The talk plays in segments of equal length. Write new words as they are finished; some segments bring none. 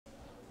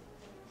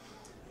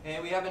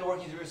And we have been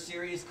working through a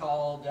series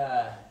called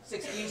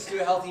 6 Keys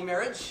to a Healthy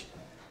Marriage.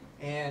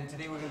 And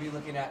today we're going to be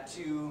looking at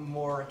 2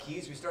 more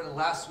keys. We started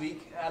last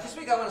week. This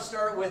week I want to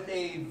start with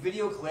a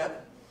video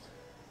clip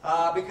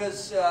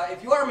because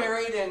if you are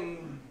married,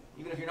 and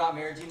even if you're not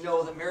married, you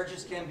know that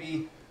marriages can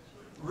be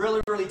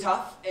really, really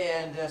tough.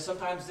 And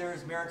sometimes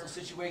there's marital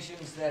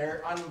situations that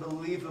are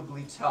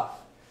unbelievably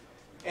tough.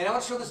 And I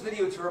want to show this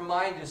video to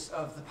remind us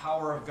of the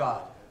power of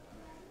God.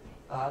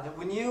 That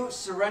when you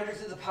surrender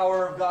to the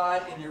power of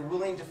God and you're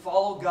willing to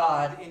follow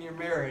God in your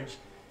marriage,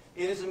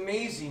 it is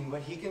amazing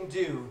what He can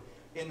do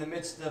in the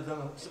midst of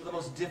some of the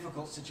most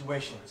difficult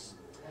situations.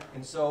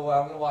 And so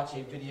I'm going to watch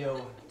a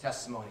video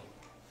testimony.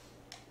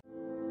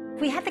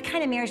 We had the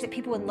kind of marriage that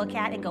people would look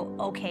at and go,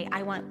 okay,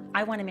 I want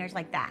a marriage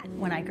like that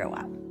when I grow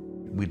up.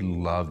 We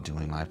loved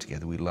doing life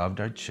together. We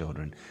loved our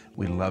children.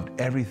 We loved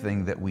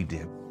everything that we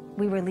did.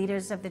 We were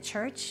leaders of the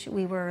church.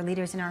 We were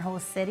leaders in our whole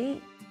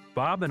city.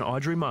 Bob and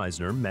Audrey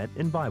Meisner met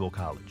in Bible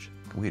college.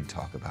 We'd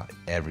talk about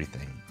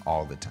everything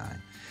all the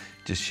time,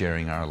 just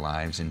sharing our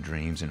lives and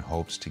dreams and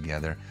hopes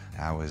together.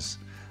 I was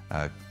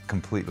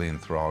completely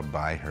enthralled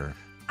by her.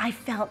 I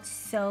felt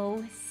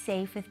so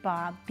safe with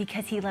Bob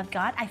because he loved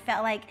God. I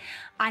felt like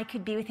I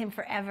could be with him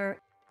forever.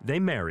 They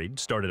married,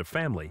 started a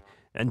family,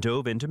 and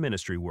dove into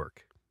ministry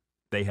work.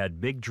 They had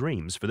big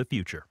dreams for the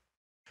future.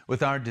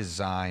 With our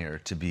desire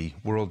to be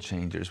world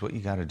changers, what you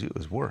got to do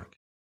is work.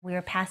 We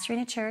were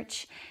pastoring a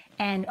church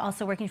and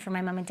also working for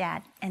my mom and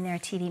dad and their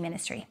TV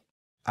ministry.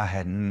 I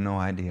had no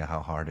idea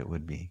how hard it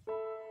would be.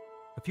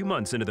 A few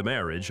months into the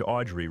marriage,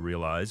 Audrey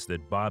realized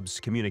that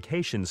Bob's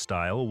communication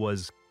style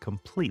was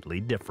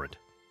completely different.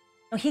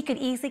 He could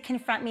easily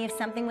confront me if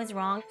something was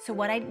wrong. So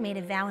what I made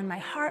a vow in my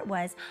heart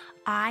was,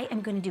 I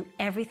am going to do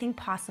everything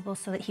possible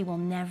so that he will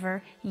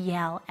never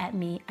yell at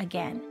me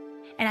again.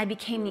 And I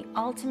became the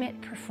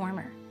ultimate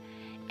performer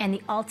and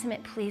the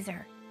ultimate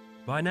pleaser.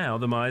 By now,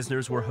 the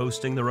Meisners were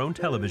hosting their own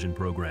television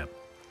program,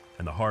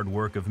 and the hard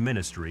work of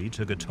ministry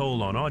took a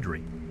toll on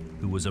Audrey,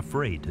 who was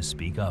afraid to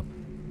speak up.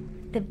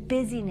 The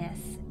busyness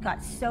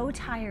got so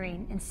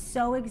tiring and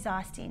so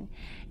exhausting,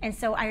 and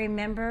so I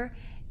remember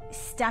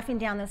stuffing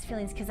down those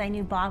feelings because I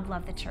knew Bob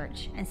loved the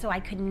church, and so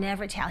I could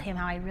never tell him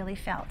how I really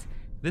felt.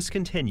 This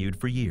continued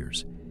for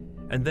years,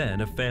 and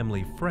then a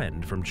family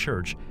friend from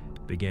church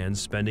began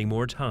spending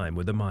more time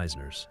with the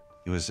Meisners.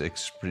 He was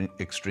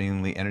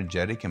extremely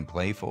energetic and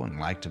playful and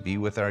liked to be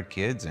with our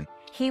kids. And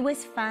he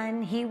was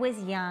fun, he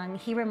was young,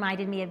 he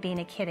reminded me of being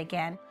a kid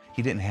again.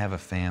 He didn't have a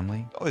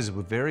family. It was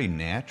very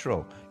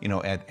natural,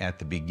 at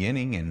the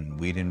beginning, and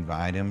we'd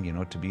invite him,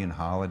 to be in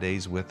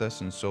holidays with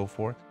us and so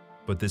forth.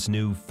 But this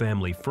new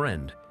family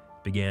friend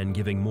began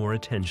giving more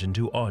attention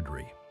to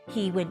Audrey.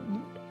 He would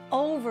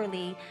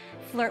overly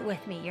flirt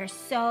with me. You're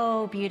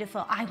so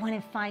beautiful. I want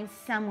to find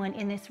someone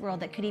in this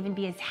world that could even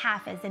be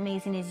half as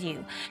amazing as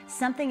you.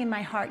 Something in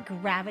my heart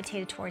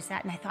gravitated towards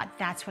that, and I thought,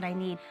 that's what I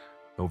need.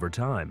 Over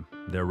time,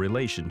 their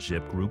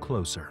relationship grew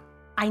closer.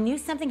 I knew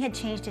something had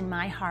changed in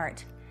my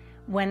heart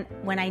when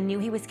I knew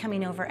he was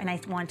coming over, and I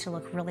wanted to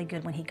look really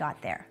good when he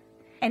got there.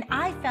 And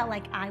I felt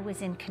like I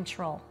was in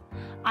control.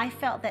 I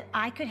felt that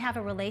I could have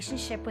a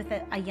relationship with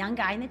a young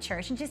guy in the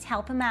church and just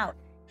help him out.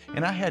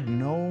 And I had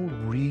no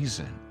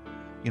reason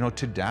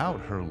to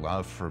doubt her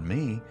love for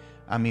me.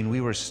 I mean,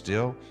 we were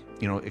still,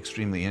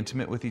 extremely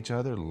intimate with each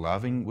other,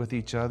 loving with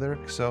each other,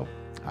 so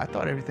I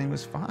thought everything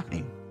was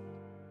fine.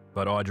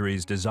 But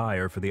Audrey's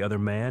desire for the other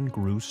man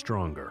grew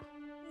stronger.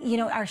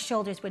 Our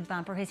shoulders would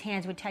bump or his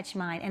hands would touch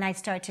mine, and I'd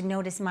start to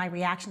notice my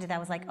reaction to that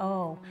was like,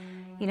 oh,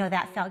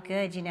 that felt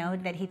good,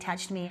 that he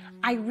touched me.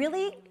 I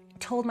really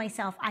told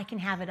myself I can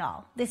have it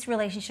all. This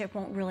relationship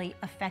won't really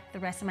affect the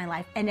rest of my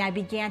life. And I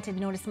began to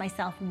notice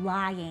myself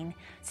lying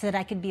so that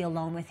I could be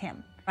alone with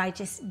him. I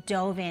just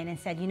dove in and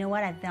said, you know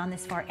what, I've gone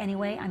this far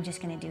anyway, I'm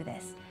just gonna do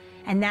this.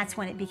 And that's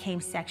when it became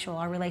sexual.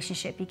 Our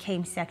relationship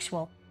became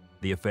sexual.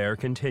 The affair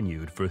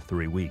continued for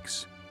 3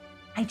 weeks.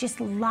 I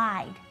just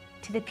lied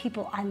to the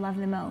people I love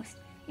the most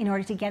in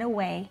order to get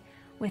away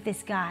with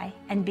this guy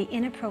and be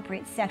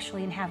inappropriate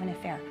sexually and have an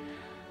affair.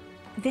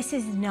 This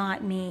is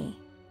not me.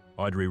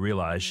 Audrey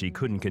realized she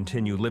couldn't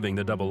continue living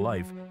the double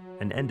life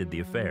and ended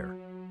the affair.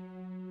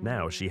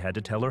 Now she had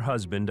to tell her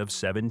husband of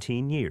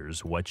 17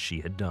 years what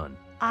she had done.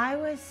 I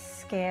was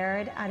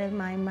scared out of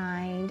my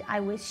mind. I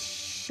was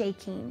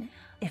shaking.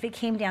 If it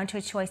came down to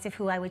a choice of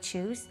who I would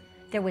choose,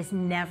 there was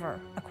never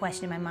a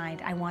question in my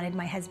mind. I wanted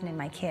my husband and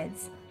my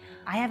kids.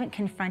 I haven't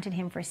confronted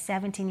him for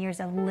 17 years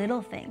of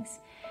little things.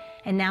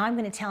 And now I'm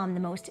going to tell him the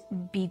most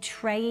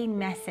betraying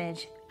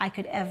message I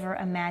could ever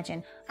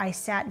imagine. I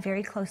sat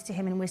very close to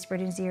him and whispered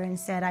in his ear and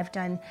said, I've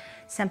done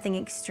something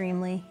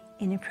extremely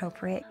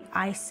inappropriate.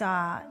 I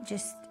saw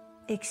just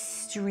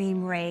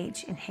extreme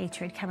rage and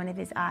hatred come out of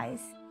his eyes.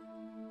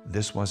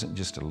 This wasn't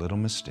just a little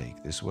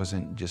mistake. This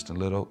wasn't just a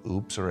little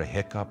oops or a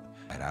hiccup.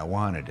 And I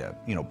wanted to,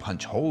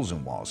 punch holes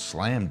in walls,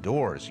 slam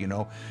doors,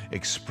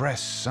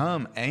 express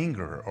some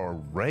anger or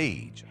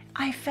rage.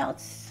 I felt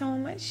so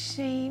much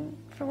shame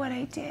for what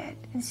I did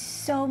and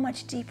so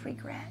much deep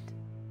regret.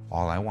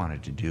 All I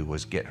wanted to do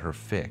was get her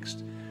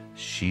fixed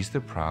She's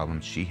the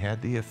problem. She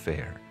had the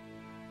affair.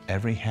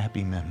 Every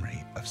happy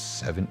memory of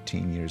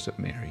 17 years of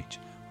marriage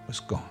was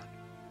gone.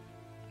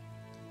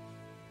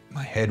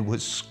 My head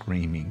was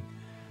screaming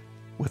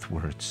with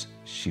words.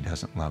 She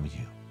doesn't love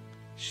you.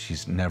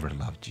 She's never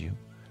loved you.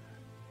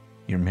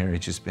 Your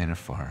marriage has been a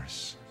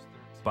farce.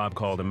 Bob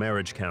called a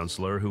marriage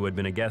counselor who had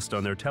been a guest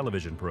on their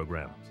television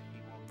program.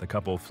 The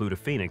couple flew to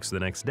Phoenix the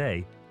next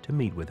day to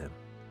meet with him.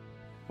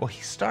 Well,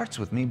 he starts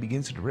with me,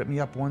 begins to rip me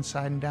up one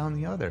side and down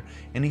the other.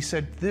 And he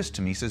said this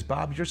to me, he says,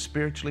 Bob, you're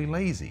spiritually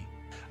lazy.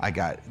 I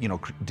got,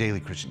 daily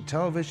Christian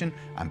television,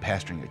 I'm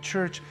pastoring a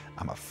church,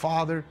 I'm a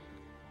father,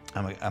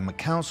 I'm a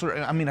counselor.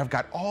 I mean, I've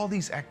got all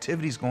these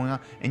activities going on,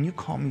 and you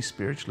call me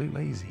spiritually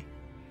lazy.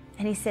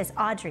 And he says,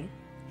 Audrey,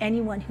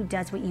 anyone who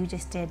does what you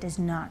just did does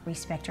not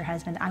respect your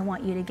husband. I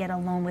want you to get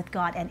alone with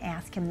God and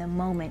ask him the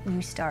moment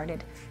you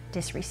started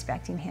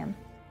disrespecting him.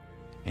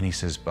 And he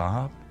says,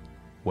 Bob,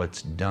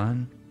 what's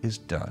done is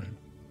done.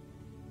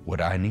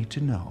 What I need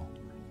to know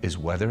is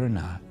whether or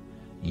not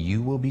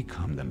you will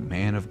become the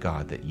man of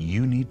God that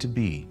you need to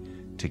be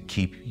to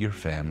keep your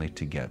family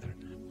together.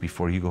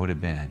 Before you go to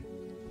bed,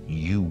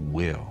 you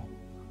will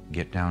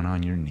get down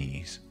on your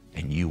knees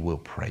and you will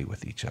pray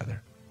with each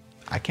other.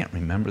 I can't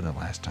remember the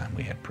last time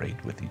we had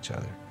prayed with each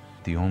other.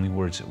 The only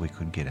words that we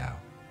could get out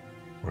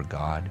were,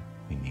 God,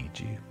 we need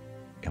you.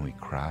 And we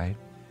cried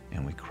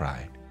and we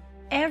cried.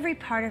 Every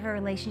part of our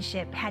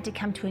relationship had to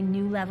come to a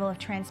new level of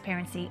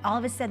transparency. All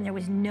of a sudden, there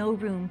was no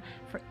room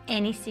for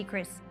any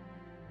secrets.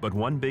 But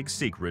one big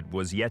secret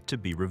was yet to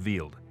be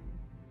revealed.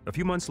 A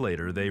few months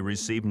later, they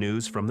received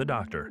news from the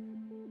doctor.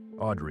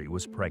 Audrey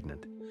was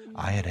pregnant.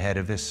 I had had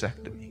a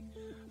vasectomy,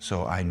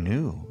 so I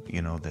knew,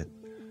 that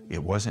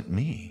it wasn't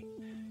me.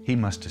 He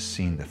must have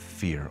seen the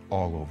fear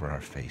all over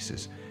our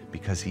faces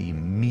because he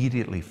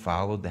immediately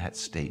followed that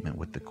statement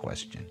with the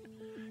question,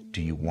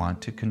 do you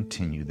want to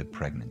continue the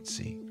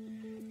pregnancy?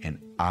 And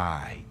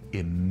I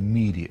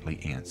immediately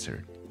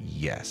answered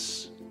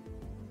yes,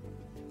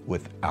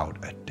 without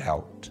a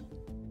doubt.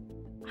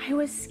 I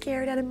was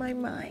scared out of my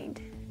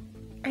mind.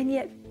 And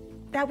yet,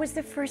 that was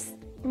the first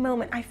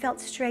moment I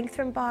felt strength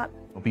from Bob.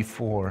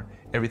 Before,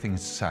 everything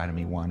inside of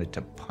me wanted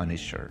to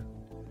punish her.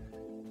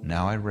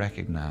 Now I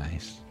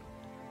recognize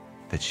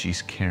that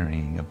she's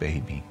carrying a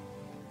baby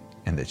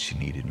and that she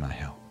needed my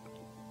help.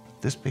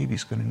 This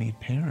baby's gonna need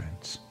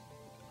parents.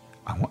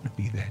 I want to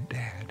be that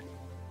dad.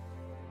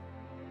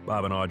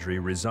 Bob and Audrey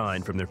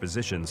resigned from their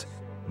positions,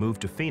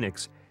 moved to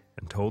Phoenix,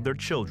 and told their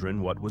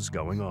children what was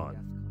going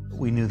on.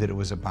 We knew that it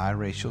was a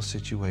biracial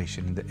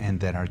situation and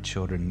that our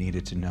children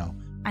needed to know.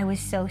 I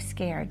was so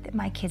scared that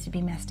my kids would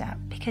be messed up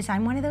because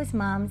I'm one of those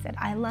moms that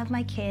I love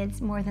my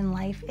kids more than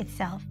life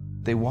itself.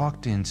 They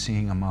walked in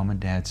seeing a mom and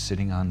dad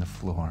sitting on the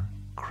floor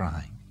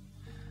crying.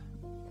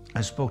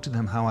 I spoke to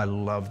them how I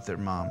loved their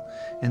mom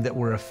and that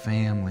we're a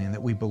family and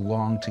that we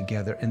belong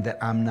together and that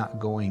I'm not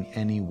going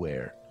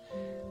anywhere.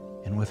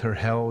 And with her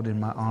held in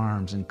my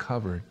arms and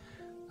covered,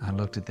 I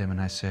looked at them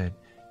and I said,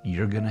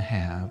 you're gonna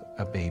have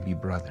a baby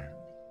brother.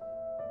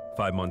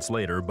 5 months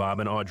later, Bob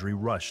and Audrey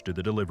rushed to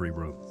the delivery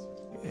room.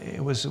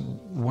 It was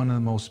one of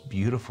the most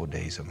beautiful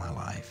days of my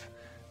life.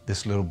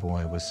 This little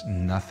boy was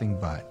nothing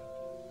but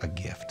a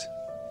gift,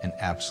 an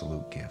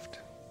absolute gift.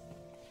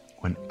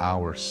 When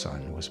our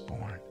son was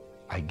born,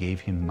 I gave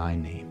him my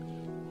name,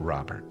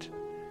 Robert.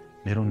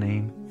 Middle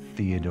name,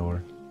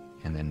 Theodore,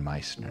 and then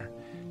Meissner,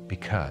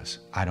 because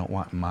I don't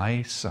want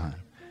my son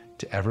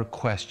to ever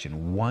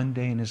question one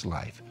day in his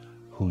life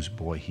whose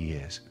boy he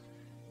is.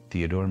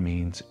 Theodore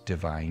means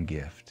divine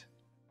gift.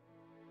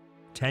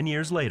 10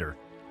 years later,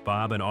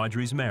 Bob and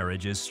Audrey's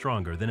marriage is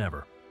stronger than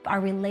ever.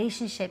 Our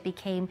relationship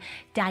became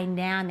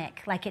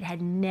dynamic like it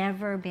had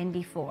never been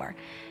before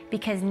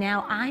because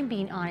now I'm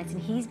being honest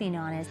and he's being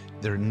honest.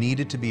 There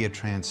needed to be a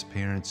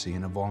transparency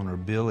and a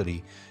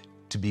vulnerability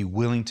to be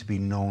willing to be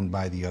known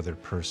by the other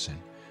person.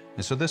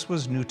 And so this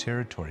was new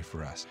territory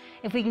for us.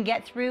 If we can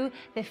get through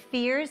the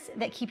fears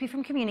that keep you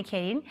from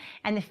communicating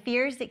and the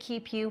fears that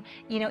keep you,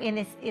 in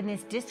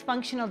this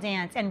dysfunctional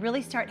dance and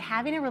really start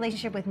having a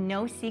relationship with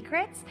no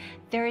secrets,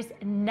 there is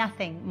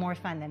nothing more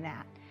fun than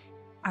that.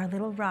 Our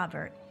little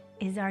Robert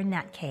is our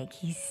nutcake.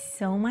 He's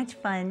so much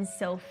fun,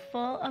 so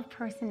full of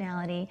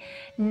personality,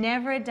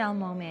 never a dull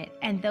moment.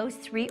 And those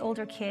 3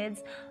 older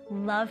kids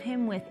love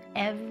him with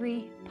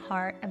every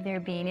part of their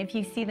being. If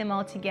you see them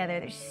all together,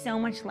 there's so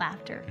much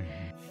laughter.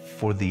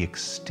 For the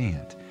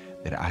extent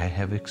that I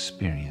have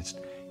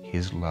experienced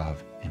his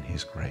love and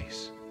his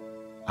grace,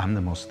 I'm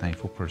the most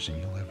thankful person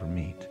you'll ever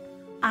meet.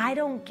 I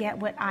don't get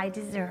what I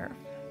deserve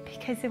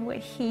because of what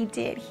he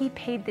did. He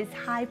paid this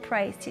high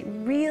price to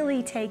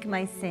really take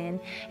my sin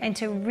and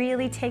to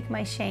really take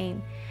my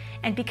shame.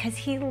 And because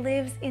he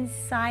lives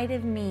inside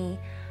of me,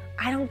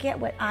 I don't get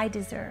what I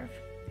deserve.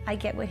 I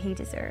get what he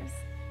deserves.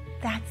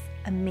 That's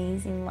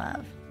amazing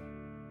love.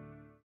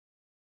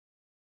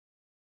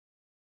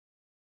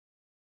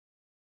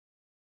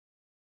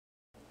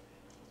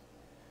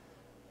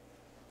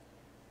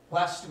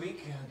 Last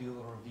week, I'll do a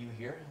little review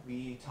here.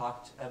 We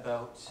talked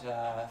about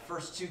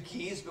first 2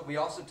 keys, but we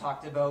also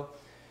talked about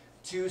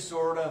two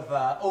sort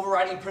of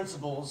overriding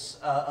principles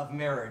of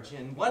marriage,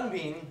 and one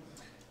being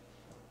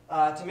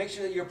to make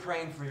sure that you're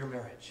praying for your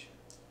marriage.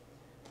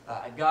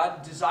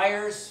 God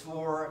desires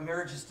for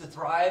marriages to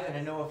thrive, and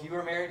I know if you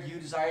are married, you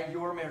desire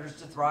your marriage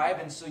to thrive,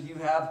 and so you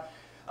have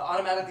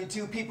automatically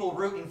two people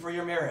rooting for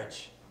your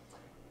marriage.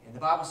 And the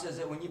Bible says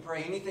that when you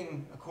pray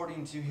anything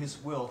according to His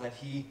will, that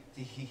He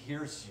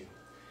hears you.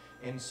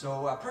 And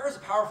so prayer is a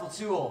powerful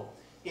tool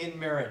in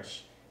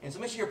marriage. And so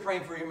make sure you're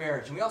praying for your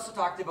marriage. And we also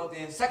talked about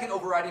the second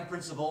overriding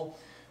principle,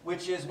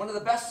 which is one of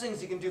the best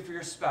things you can do for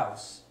your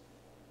spouse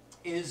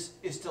is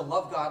to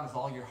love God with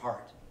all your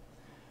heart.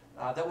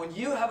 That when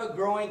you have a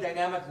growing,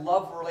 dynamic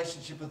love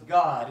relationship with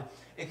God,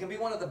 it can be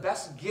one of the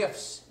best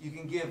gifts you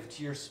can give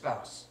to your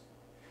spouse.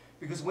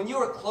 Because when you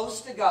are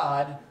close to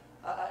God,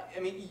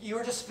 you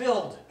are just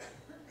filled.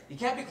 You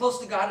can't be close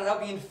to God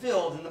without being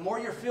filled. And the more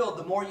you're filled,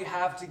 the more you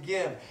have to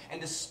give and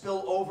to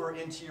spill over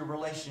into your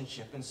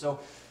relationship. And so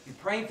you're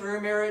praying for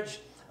your marriage.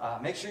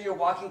 Make sure you're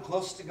walking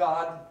close to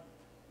God.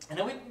 And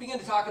then we begin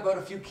to talk about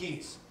a few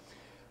keys.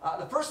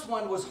 The first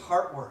one was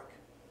heart work.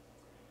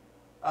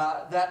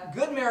 That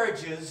good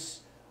marriages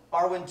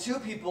are when two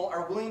people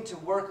are willing to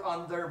work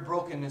on their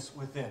brokenness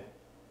within.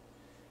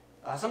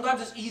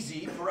 Sometimes it's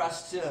easy for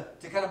us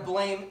to kind of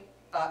blame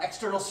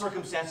external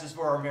circumstances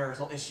for our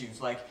marital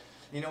issues, like,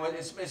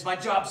 it's my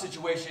job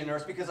situation, or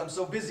it's because I'm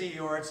so busy,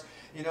 or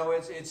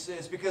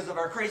it's because of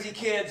our crazy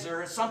kids,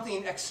 or it's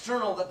something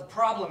external that the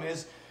problem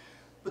is.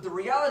 But the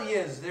reality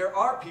is there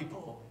are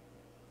people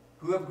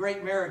who have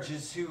great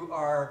marriages who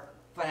are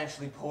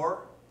financially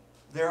poor.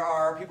 There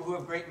are people who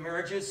have great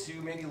marriages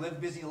who maybe live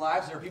busy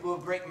lives. There are people who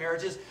have great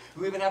marriages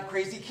who even have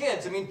crazy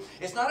kids.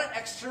 It's not an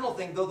external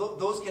thing, though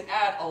those can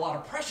add a lot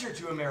of pressure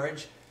to a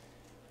marriage.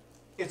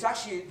 It's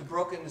actually the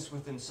brokenness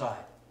within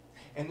inside.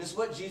 And this is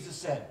what Jesus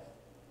said.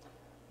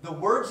 The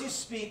words you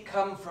speak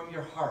come from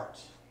your heart.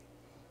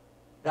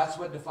 That's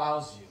what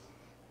defiles you.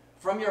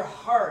 From your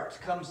heart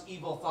comes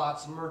evil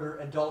thoughts, murder,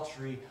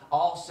 adultery,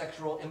 all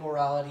sexual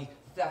immorality,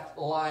 theft,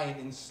 lying,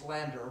 and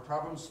slander.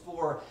 Proverbs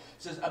 4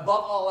 says,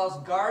 above all else,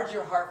 guard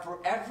your heart, for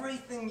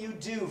everything you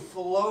do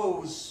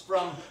flows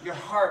from your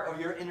heart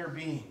or your inner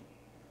being.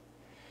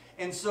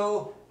 And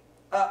so,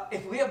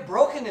 if we have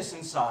brokenness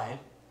inside,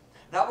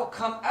 that will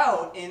come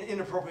out in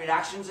inappropriate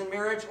actions in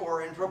marriage,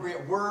 or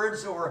inappropriate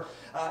words, or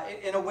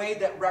in a way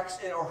that wrecks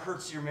or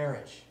hurts your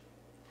marriage.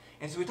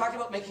 And so we talked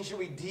about making sure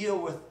we deal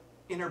with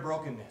inner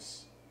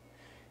brokenness.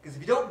 Because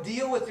if you don't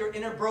deal with your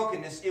inner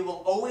brokenness, it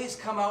will always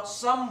come out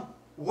some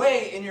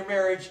way in your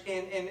marriage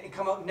and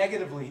come out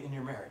negatively in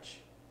your marriage.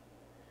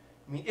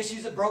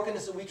 Issues of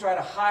brokenness that we try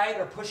to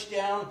hide or push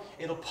down,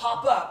 it'll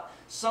pop up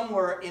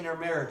somewhere in our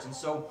marriage. And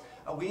so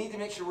we need to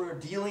make sure we're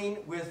dealing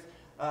with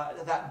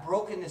that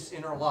brokenness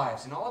in our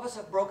lives. And all of us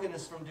have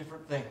brokenness from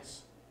different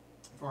things.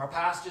 From our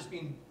past, just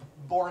being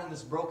born in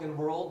this broken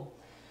world.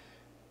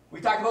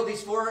 We talked about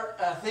these four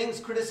things: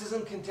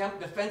 criticism, contempt,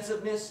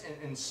 defensiveness,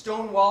 and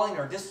stonewalling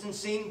or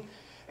distancing.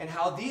 And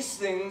how these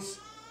things,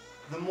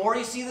 the more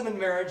you see them in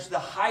marriage, the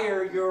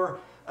higher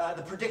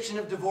the prediction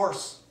of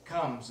divorce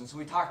comes. And so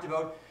we talked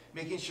about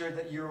making sure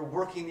that you're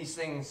working these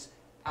things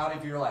out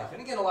of your life.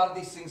 And again, a lot of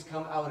these things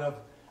come out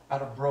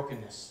of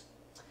brokenness.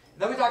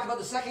 And then we talked about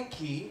the second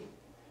key,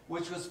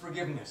 which was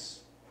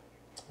forgiveness.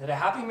 That a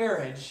happy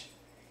marriage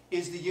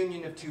is the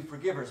union of two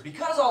forgivers.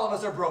 Because all of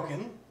us are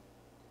broken,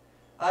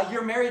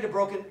 you're marrying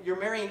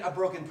a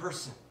broken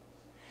person.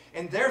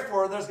 And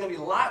therefore, there's going to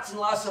be lots and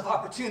lots of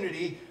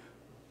opportunity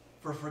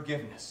for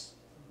forgiveness.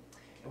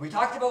 And we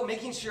talked about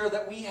making sure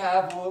that we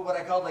have what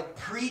I call like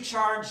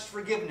pre-charged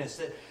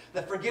forgiveness.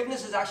 That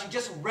forgiveness is actually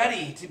just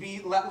ready to be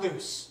let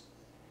loose.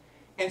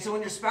 And so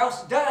when your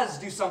spouse does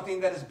do something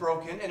that is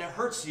broken and it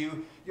hurts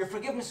you, your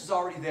forgiveness is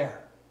already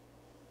there.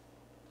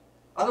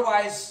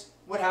 Otherwise,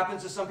 what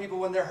happens to some people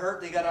when they're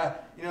hurt, they gotta,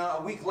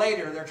 a week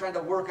later, they're trying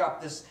to work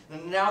up this,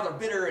 and now they're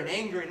bitter and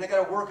angry, and they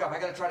gotta work up, I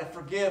gotta try to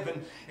forgive,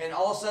 and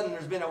all of a sudden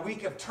there's been a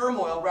week of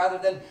turmoil, rather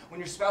than when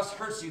your spouse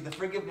hurts you, the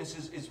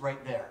forgiveness is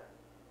right there.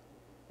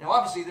 Now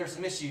obviously there's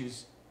some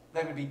issues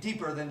that would be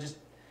deeper than just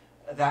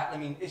that.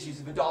 Issues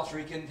of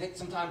adultery can take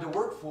some time to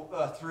work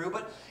through,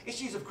 but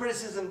issues of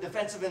criticism,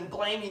 defensive, and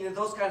blaming, and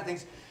those kind of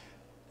things,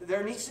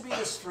 there needs to be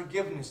this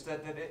forgiveness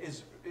that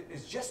is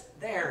just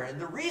there. And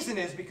the reason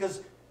is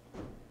because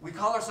we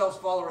call ourselves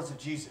followers of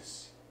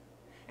Jesus.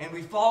 And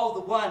we follow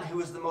the one who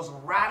is the most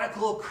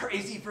radical,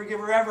 crazy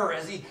forgiver ever,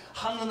 as he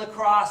hung on the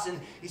cross and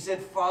he said,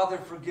 Father,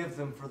 forgive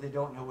them, for they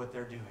don't know what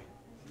they're doing.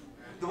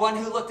 The one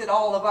who looked at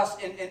all of us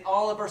and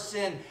all of our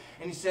sin,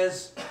 and he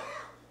says,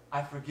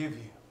 I forgive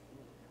you.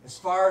 As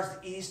far as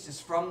the east is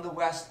from the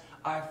west,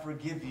 I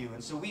forgive you.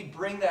 And so we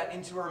bring that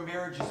into our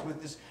marriages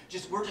with this,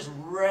 we're just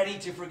ready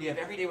to forgive.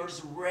 Every day we're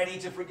just ready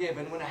to forgive.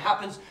 And when it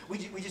happens, we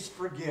just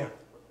forgive.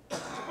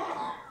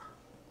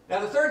 Now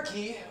the third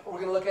key we're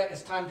going to look at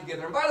is time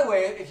together. And by the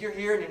way, if you're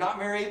here and you're not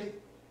married,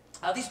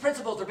 these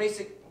principles are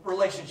basic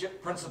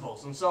relationship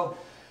principles. And so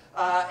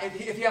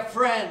if you have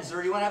friends,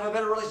 or you want to have a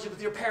better relationship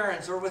with your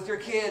parents or with your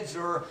kids,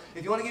 or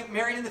if you want to get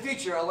married in the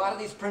future, a lot of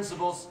these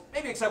principles,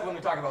 maybe except when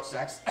we talk about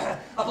sex,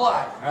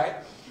 apply, right?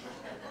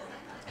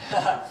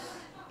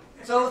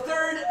 So the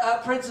third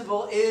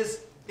principle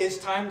is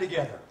time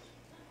together.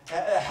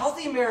 A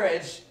healthy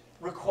marriage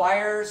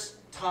requires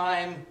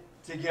time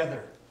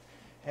together.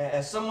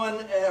 As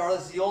someone, or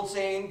as the old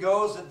saying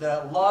goes,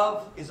 that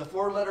love is a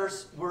four-letter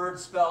word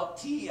spelled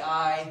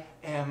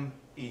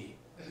T-I-M-E.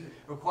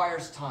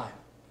 Requires time.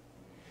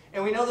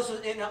 And we know this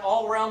in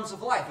all realms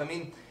of life. I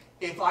mean,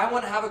 if I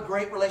want to have a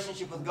great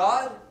relationship with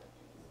God,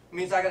 it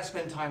means I got to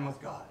spend time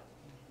with God.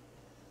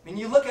 I mean,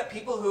 you look at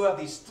people who have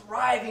these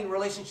thriving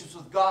relationships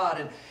with God,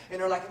 and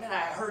they're like, man,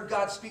 I heard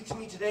God speak to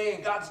me today,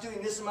 and God's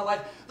doing this in my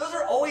life. Those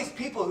are always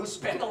people who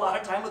spend a lot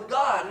of time with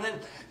God. And then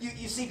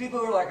you see people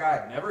who are like,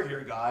 I never hear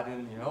God,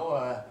 and,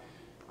 I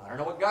don't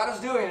know what God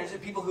is doing. There's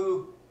people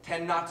who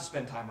tend not to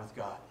spend time with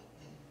God.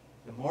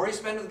 The more you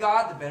spend with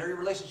God, the better your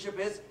relationship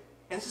is.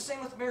 And it's the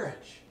same with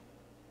marriage.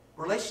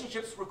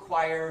 Relationships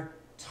require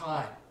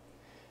time.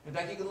 In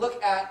fact, you can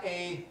look at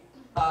a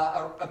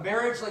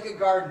marriage like a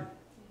garden.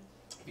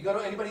 If you go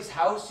to anybody's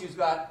house who's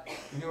got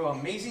an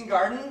amazing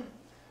garden,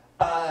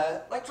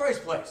 like Troy's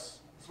place.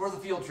 It's worth a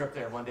field trip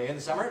there one day in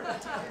the summer.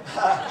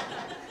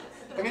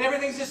 I mean,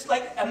 everything's just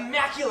like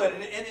immaculate.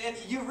 And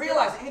you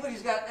realize anybody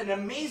who's got an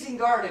amazing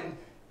garden,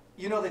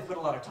 they put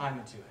a lot of time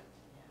into it.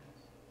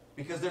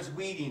 Because there's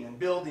weeding and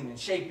building and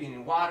shaping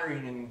and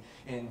watering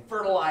and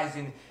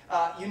fertilizing.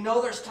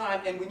 There's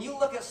time. And when you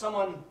look at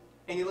someone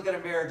and you look at a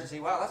marriage and say,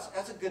 wow,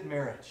 that's a good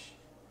marriage,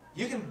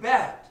 you can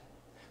bet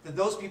that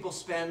those people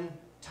spend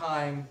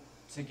time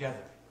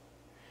together.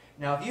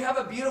 Now, if you have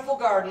a beautiful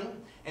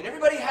garden, and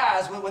everybody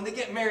has, when they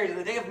get married, on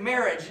the day of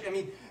marriage, I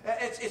mean,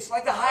 it's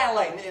like the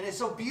highlight, and it's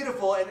so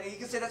beautiful, and you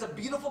can say that's a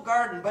beautiful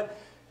garden, but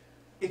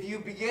if you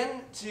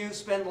begin to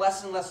spend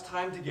less and less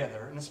time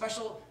together, and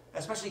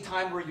especially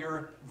time where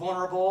you're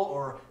vulnerable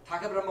or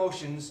talk about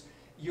emotions,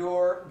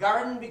 your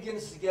garden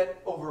begins to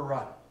get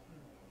overrun.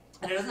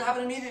 And it doesn't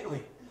happen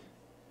immediately.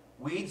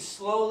 Weeds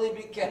slowly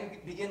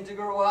begin to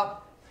grow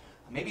up.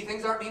 Maybe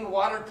things aren't being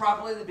watered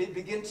properly, they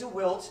begin to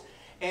wilt.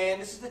 And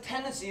this is the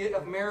tendency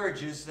of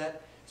marriages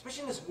that,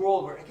 especially in this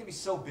world where it can be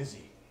so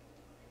busy.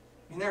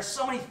 I mean, there are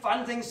so many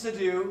fun things to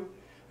do.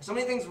 There's so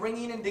many things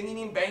ringing and dinging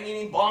and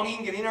banging and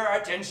bonging, getting our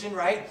attention,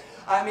 right?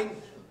 I mean,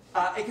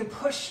 it can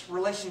push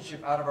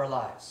relationship out of our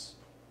lives.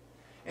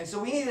 And so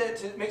we need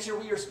to make sure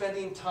we are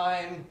spending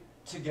time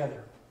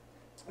together.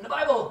 And the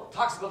Bible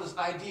talks about this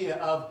idea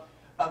of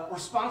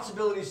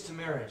responsibilities to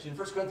marriage in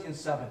 1 Corinthians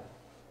 7.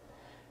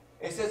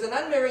 It says, an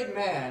unmarried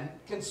man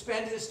can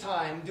spend his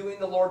time doing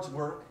the Lord's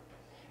work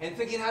and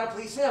thinking how to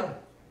please Him.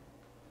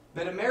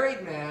 But a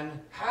married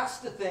man has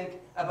to think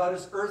about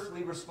his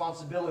earthly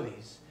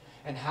responsibilities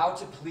and how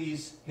to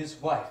please his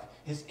wife.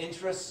 His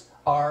interests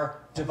are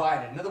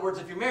divided. In other words,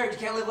 if you're married, you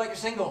can't live like you're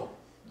single.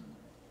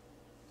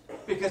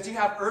 Because you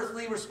have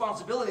earthly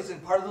responsibilities,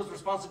 and part of those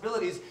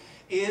responsibilities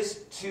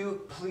is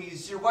to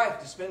please your wife,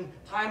 to spend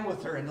time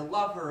with her and to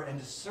love her and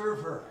to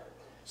serve her.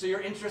 So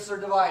your interests are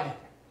divided.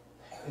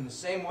 In the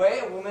same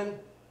way, a woman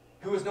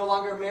who is no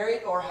longer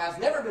married or has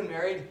never been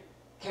married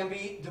can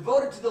be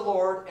devoted to the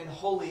Lord and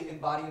holy in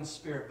body and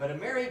spirit. But a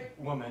married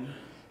woman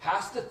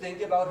has to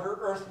think about her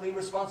earthly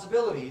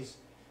responsibilities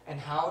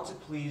and how to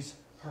please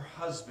her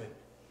husband.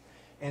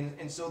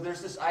 And so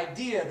there's this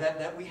idea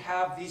that we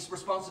have these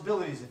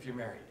responsibilities if you're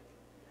married.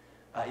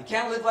 You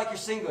can't live like you're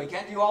single. You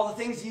can't do all the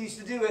things you used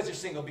to do as you're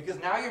single, because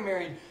now you're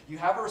married, you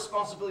have a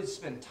responsibility to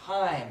spend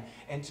time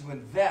and to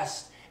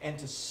invest and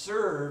to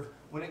serve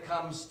when it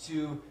comes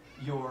to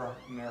your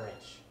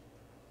marriage.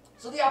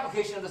 So the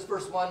application of this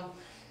first one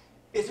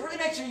is to really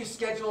make sure you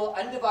schedule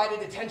undivided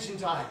attention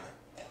time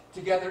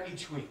together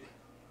each week.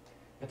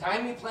 The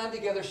time you plan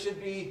together should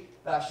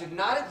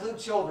not include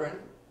children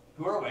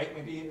who are awake,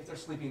 maybe if they're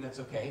sleeping that's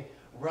okay,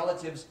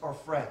 relatives or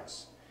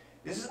friends.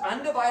 This is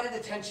undivided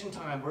attention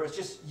time where it's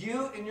just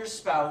you and your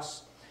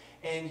spouse,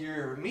 and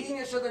you're meeting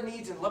each other's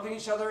needs and loving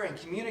each other and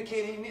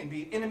communicating and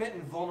being intimate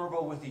and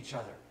vulnerable with each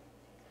other.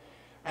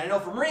 And I know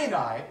for Marie and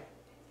I,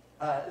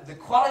 the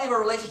quality of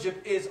our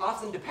relationship is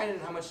often dependent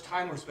on how much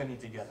time we're spending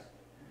together.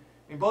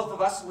 I mean, both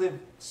of us live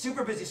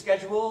super busy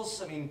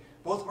schedules. I mean,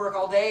 both work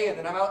all day, and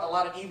then I'm out a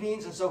lot of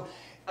evenings. And so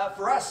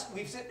for us,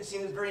 we've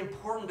seen it's very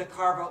important to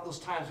carve out those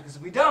times, because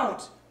if we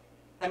don't,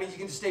 I mean, you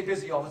can just stay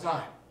busy all the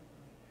time.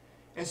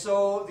 And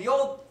so the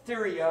old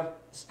theory of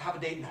have a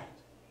date night,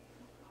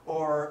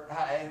 or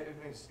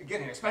it's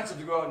getting expensive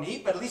to go out and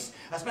eat, but at least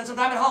spend some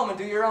time at home and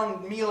do your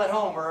own meal at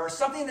home, or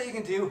something that you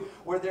can do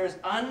where there's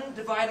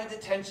undivided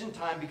attention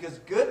time, because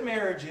good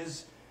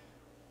marriages,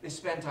 they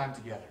spend time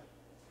together.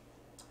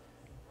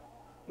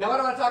 Now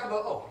what I want to talk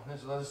about,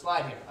 there's another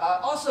slide here.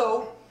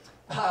 Also,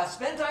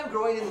 spend time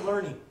growing and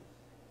learning.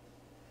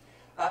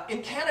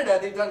 In Canada,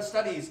 they've done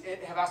studies,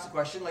 have asked the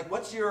question, like,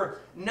 what's your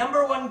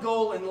number one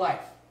goal in life?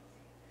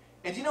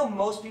 And do you know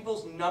most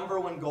people's number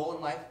one goal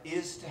in life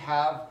is to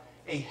have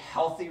a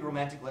healthy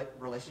romantic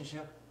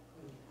relationship?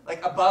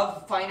 Like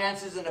above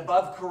finances and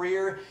above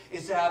career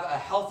is to have a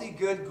healthy,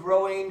 good,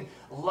 growing,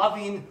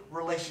 loving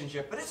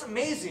relationship. But it's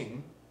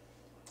amazing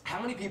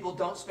how many people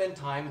don't spend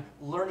time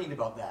learning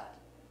about that.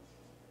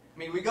 I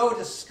mean, we go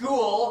to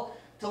school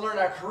to learn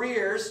our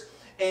careers,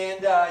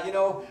 and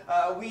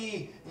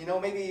we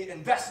maybe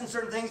invest in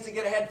certain things to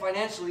get ahead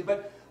financially.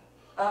 But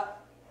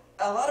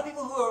a lot of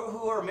people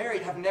who are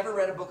married have never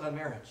read a book on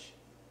marriage,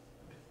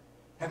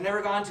 have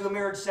never gone to a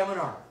marriage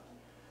seminar.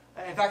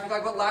 In fact, we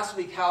talked about last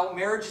week how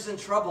marriages in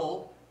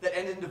trouble that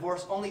end in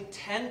divorce, only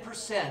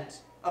 10%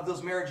 of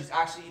those marriages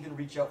actually even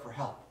reach out for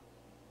help.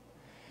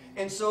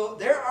 And so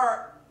there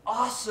are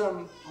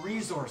awesome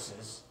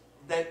resources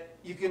that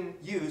you can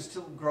use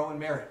to grow in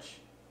marriage.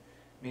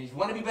 I mean, if you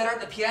want to be better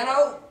at the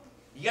piano,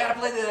 you got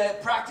to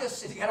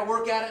practice, you got to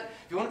work at it.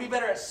 If you want to be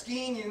better at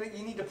skiing,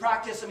 you need to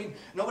practice. I mean,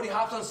 nobody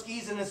hops on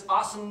skis and it's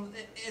awesome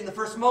in the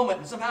first moment.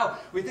 And somehow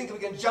we think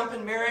that we can jump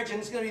in marriage and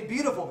it's going to be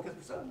beautiful because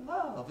we're so in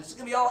love. This is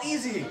going to be all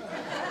easy,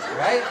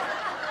 right?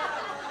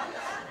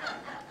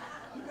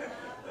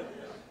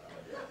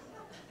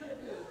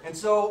 And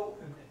so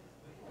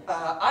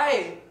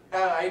I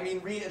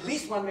read at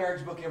least one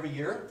marriage book every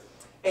year.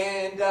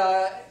 And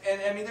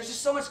I mean, there's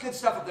just so much good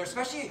stuff up there,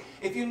 especially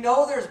if you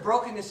know there's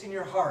brokenness in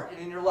your heart and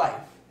in your life,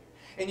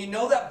 and you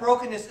know that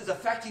brokenness is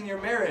affecting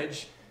your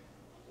marriage,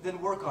 then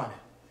work on it.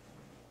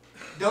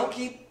 Don't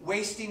keep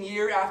wasting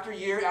year after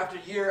year after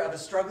year of a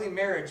struggling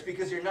marriage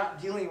because you're not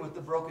dealing with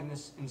the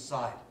brokenness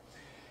inside.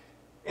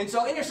 And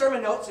so in your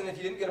sermon notes, and if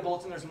you didn't get a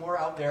bulletin, there's more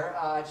out there,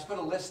 I just put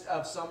a list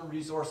of some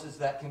resources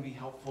that can be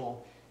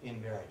helpful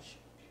in marriage.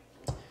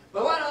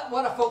 But what I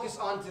want to focus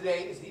on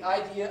today is the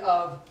idea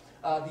of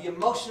the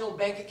emotional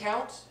bank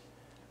account.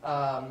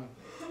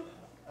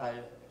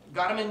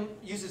 Gottman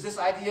uses this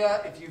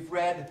idea. If you've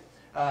read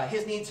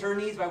His Needs, Her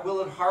Needs by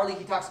Willard Harley,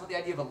 he talks about the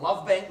idea of a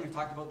love bank. We've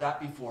talked about that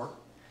before.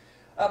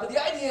 But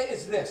the idea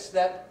is this,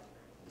 that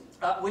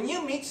when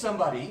you meet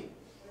somebody,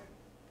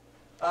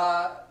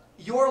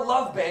 your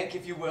love bank,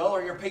 if you will,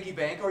 or your piggy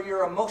bank, or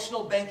your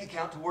emotional bank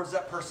account towards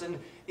that person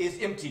is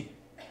empty.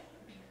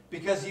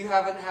 Because you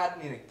haven't had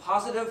any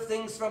positive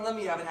things from them,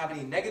 you haven't had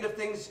any negative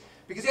things,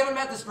 because you haven't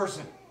met this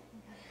person.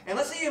 And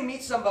let's say you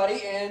meet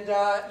somebody and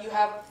you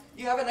have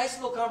a nice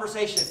little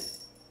conversation.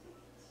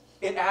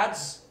 It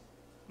adds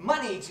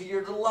money to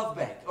your little love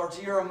bank or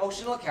to your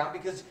emotional account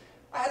because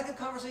I had a good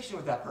conversation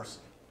with that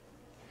person.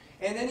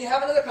 And then you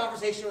have another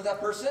conversation with that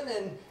person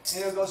and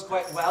it goes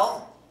quite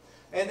well.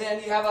 And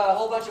then you have a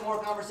whole bunch of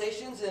more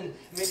conversations and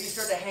maybe you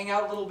start to hang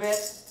out a little bit.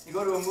 You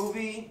go to a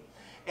movie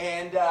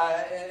and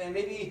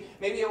maybe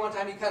at one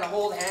time you kind of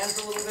hold hands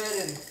a little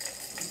bit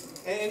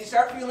and you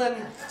start feeling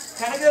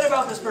kind of good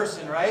about this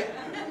person, right?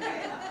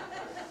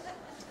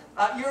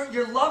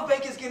 Your love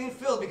bank is getting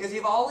filled because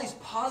you have all these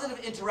positive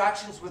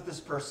interactions with this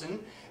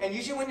person. And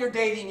usually when you're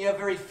dating, you have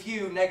very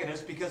few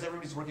negatives because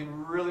everybody's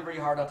working really, really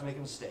hard not to make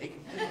a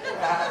mistake,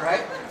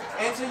 right?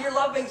 And so your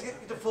love bank's getting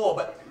full.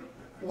 But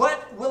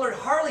what Willard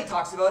Harley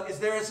talks about is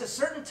there is a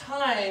certain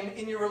time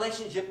in your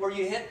relationship where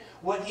you hit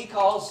what he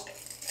calls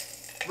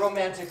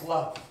romantic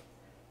love.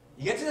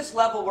 You get to this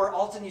level where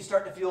all of a sudden you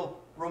start to feel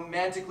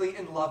romantically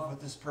in love with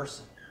this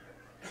person.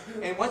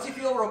 And once you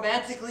feel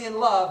romantically in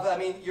love, I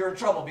mean, you're in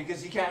trouble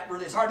because you can't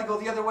really, it's hard to go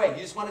the other way.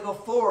 You just want to go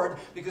forward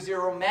because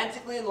you're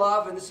romantically in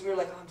love, and this is where you're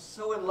like, oh, I'm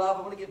so in love,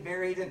 I want to get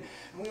married, and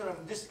we want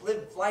to just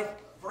live life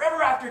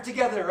forever after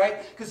together,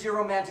 right? Because you're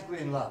romantically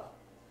in love.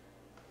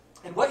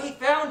 And what he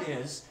found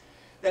is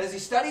that as he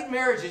studied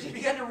marriages, he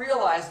began to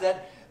realize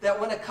that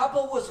when a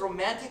couple was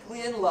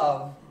romantically in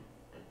love,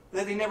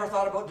 that they never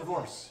thought about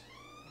divorce.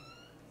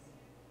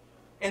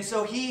 And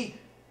so he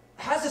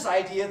has this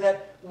idea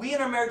that we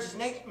in our marriages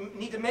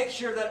need to make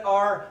sure that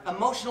our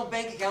emotional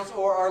bank accounts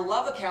or our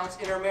love accounts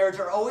in our marriage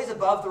are always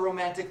above the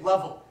romantic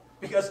level.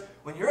 Because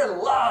when you're in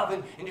love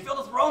and you're filled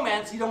with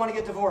romance, you don't want to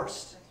get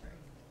divorced.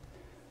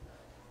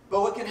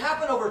 But what can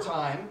happen over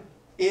time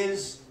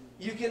is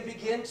you can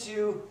begin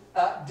to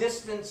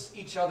distance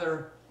each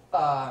other,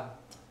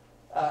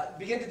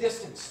 begin to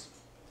distance.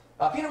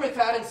 Peter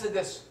McFadden said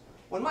this,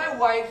 when my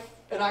wife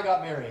and I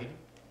got married,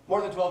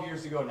 more than 12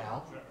 years ago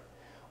now,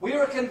 we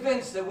were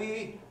convinced that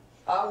we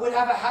would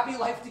have a happy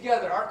life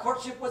together. Our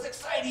courtship was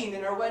exciting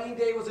and our wedding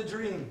day was a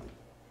dream.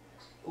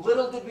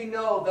 Little did we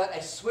know that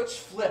a switch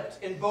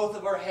flipped in both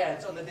of our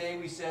heads on the day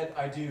we said,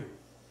 I do.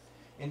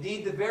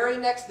 Indeed, the very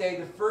next day,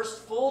 the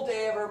first full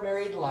day of our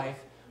married life,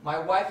 my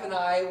wife and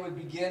I would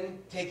begin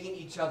taking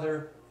each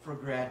other for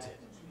granted.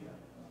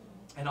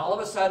 And all of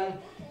a sudden,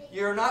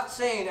 you're not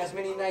saying as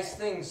many nice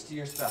things to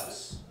your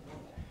spouse.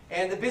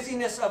 And the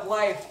busyness of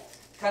life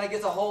kind of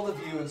gets a hold of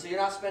you, and so you're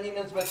not spending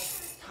as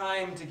much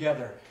time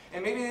together.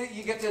 And maybe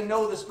you get to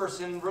know this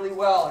person really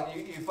well,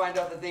 and you find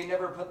out that they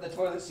never put the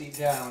toilet seat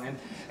down,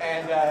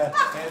 and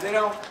they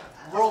don't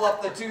roll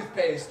up the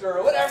toothpaste,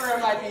 or whatever it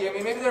might be. I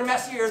mean, maybe they're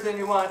messier than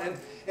you want,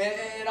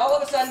 and all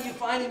of a sudden you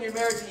find in your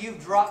marriage that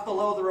you've dropped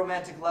below the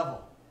romantic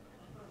level.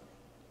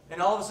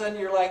 And all of a sudden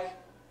you're like,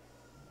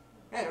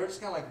 man, we're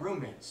just kind of like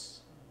roommates.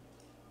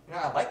 You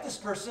know, I like this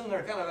person,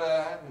 they're kind of,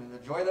 I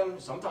enjoy them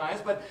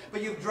sometimes, but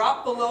you've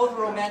dropped below the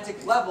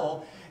romantic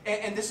level,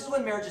 and this is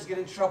when marriages get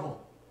in trouble.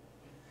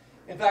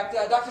 In fact,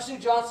 Dr. Sue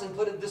Johnson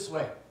put it this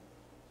way.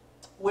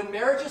 When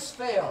marriages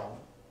fail,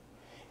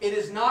 it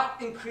is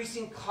not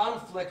increasing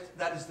conflict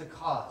that is the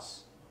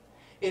cause.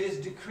 It is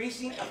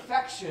decreasing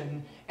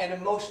affection and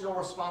emotional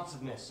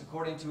responsiveness,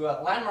 according to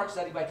a landmark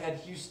study by Ted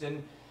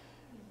Houston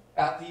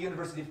at the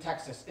University of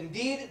Texas.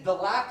 Indeed, the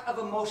lack of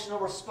emotional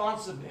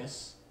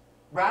responsiveness,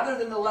 rather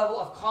than the level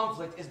of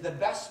conflict, is the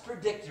best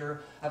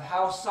predictor of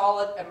how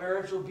solid a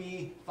marriage will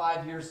be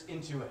 5 years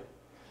into it.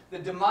 The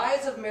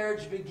demise of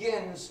marriage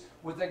begins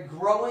with a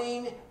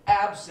growing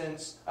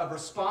absence of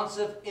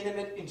responsive,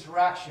 intimate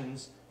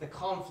interactions. The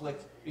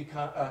conflict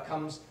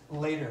comes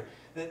later.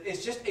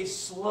 It's just a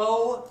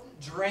slow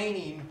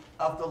draining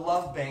of the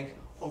love bank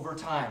over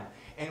time.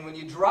 And when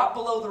you drop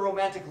below the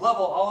romantic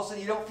level, all of a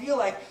sudden you don't feel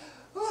like,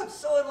 oh, I'm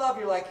so in love.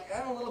 You're like,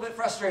 I'm a little bit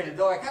frustrated,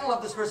 though I kind of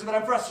love this person, but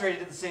I'm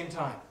frustrated at the same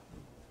time.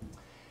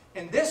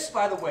 And this,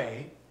 by the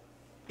way,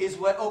 is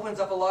what opens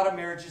up a lot of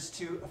marriages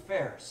to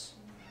affairs.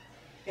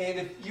 And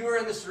if you are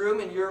in this room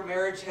and your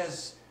marriage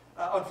has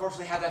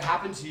unfortunately had that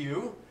happen to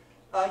you,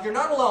 you're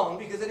not alone,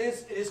 because it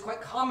is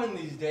quite common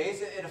these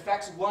days. It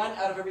affects 1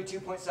 out of every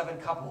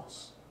 2.7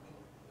 couples.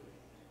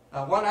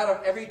 1 out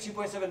of every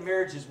 2.7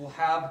 marriages will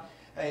have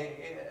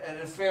an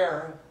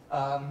affair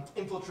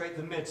infiltrate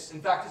the midst. In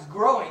fact, it's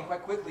growing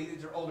quite quickly.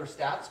 These are older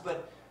stats,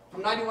 but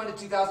from 91 to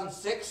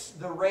 2006,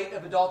 the rate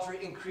of adultery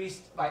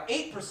increased by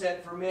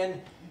 8% for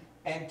men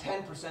and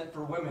 10%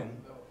 for women.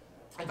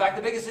 In fact,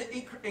 the biggest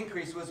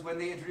increase was when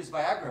they introduced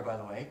Viagra, by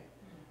the way.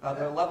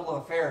 The level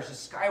of affairs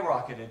just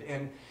skyrocketed,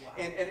 and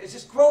it's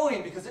just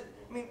growing because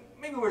maybe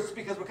it's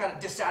because we're kind of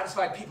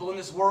dissatisfied people in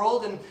this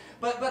world,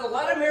 but a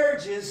lot of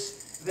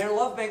marriages, their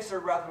love banks are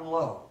rather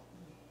low.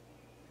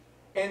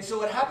 And so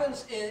what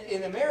happens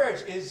in a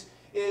marriage is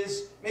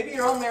maybe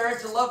your own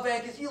marriage, the love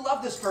bank is you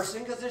love this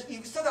person because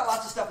you've still got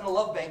lots of stuff in the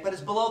love bank, but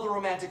it's below the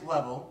romantic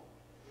level.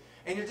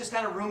 And you're just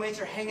kind of roommates,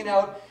 you're hanging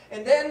out.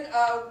 And then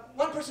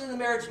one person in the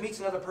marriage meets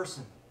another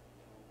person.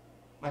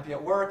 Might be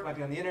at work, might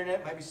be on the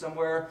internet, might be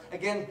somewhere.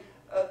 Again,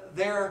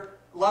 their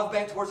love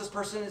bank towards this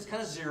person is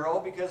kind of zero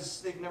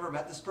because they've never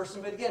met this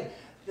person. But again,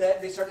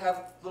 they start to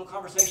have little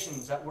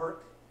conversations at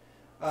work.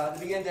 They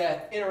begin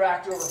to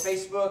interact over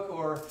Facebook,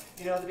 or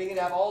they begin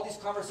to have all these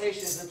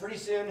conversations. And pretty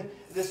soon,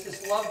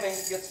 this love bank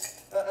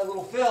gets a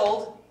little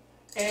filled.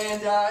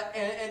 And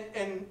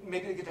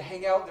maybe they get to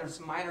hang out,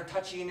 there's minor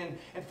touching,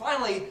 and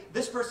finally,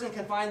 this person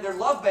can find their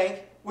love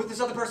bank with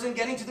this other person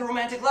getting to the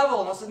romantic level.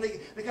 And all of a sudden,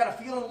 they kind of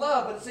feel in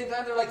love, but at the same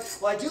time, they're like,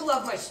 well, I do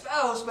love my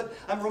spouse, but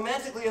I'm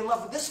romantically in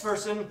love with this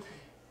person.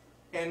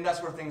 And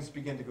that's where things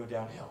begin to go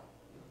downhill.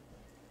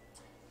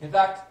 In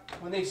fact,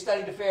 when they've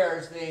studied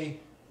affairs, they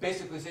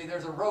basically say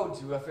there's a road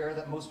to affair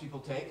that most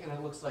people take, and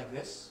it looks like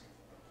this.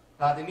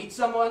 They meet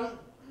someone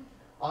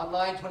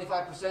online,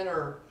 25%,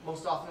 or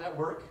most often at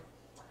work.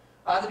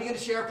 They begin to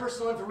share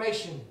personal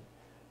information.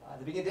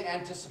 They begin to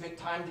anticipate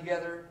time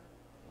together.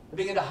 They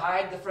begin to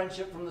hide the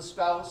friendship from the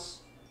spouse.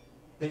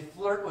 They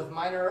flirt with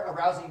minor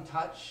arousing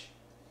touch.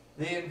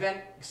 They invent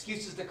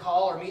excuses to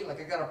call or meet, like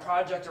I got a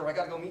project, or I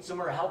got to go meet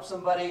somewhere or help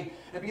somebody.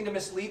 They begin to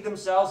mislead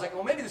themselves, like,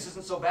 well, maybe this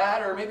isn't so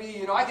bad, or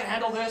maybe, I can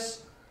handle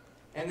this.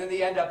 And then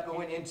they end up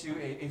going into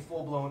a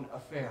full-blown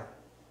affair.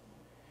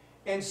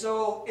 And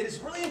so it is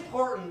really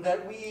important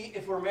that we,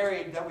 if we're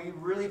married, that we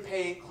really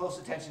pay close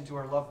attention to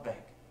our love bank.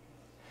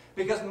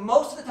 Because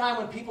most of the time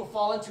when people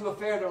fall into an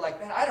affair, they're like,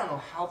 man, I don't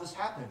know how this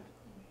happened.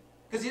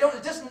 Because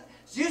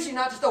it's usually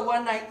not just a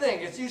one-night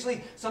thing. It's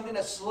usually something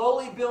that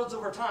slowly builds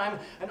over time,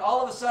 and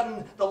all of a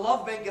sudden the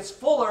love bank gets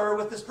fuller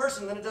with this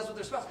person than it does with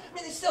their spouse. I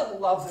mean, they still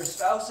love their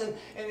spouse and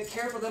they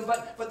care for them,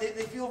 but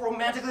they feel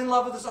romantically in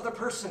love with this other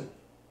person.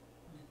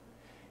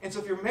 And so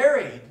if you're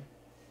married,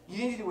 you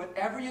need to do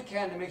whatever you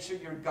can to make sure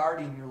you're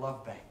guarding your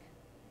love bank.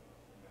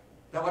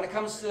 That when it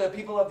comes to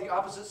people of the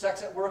opposite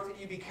sex at work,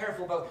 that you be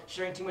careful about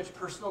sharing too much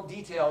personal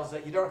details,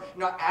 that you're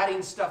not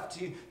adding stuff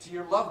to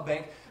your love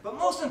bank. But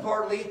most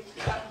importantly,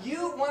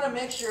 you want to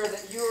make sure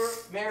that your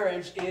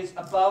marriage is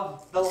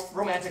above the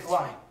romantic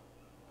line.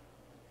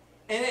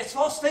 And it's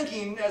false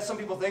thinking, as some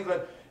people think,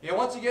 that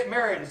once you get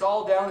married, it's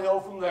all downhill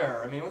from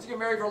there. I mean, once you get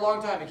married for a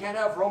long time, you can't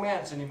have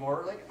romance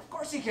anymore. Like, of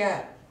course you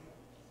can.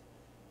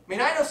 I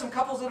mean, I know some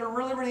couples that are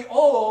really, really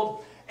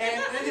old, and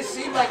they just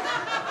seem like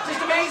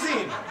just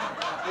amazing.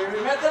 Have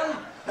you met them?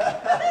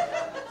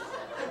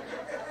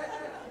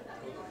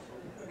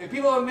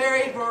 People have been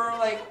married for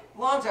like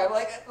a long time,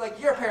 like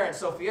your parents,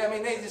 Sophia. I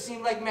mean, they just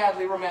seem like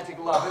madly romantic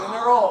love, and then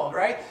they're old,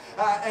 right?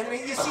 And I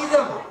mean, you see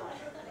them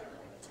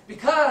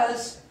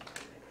because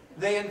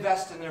they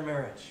invest in their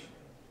marriage,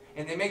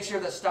 and they make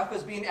sure that stuff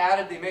is being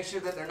added. They make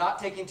sure that they're not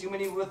taking too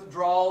many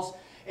withdrawals.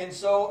 And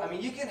so, I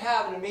mean, you can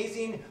have an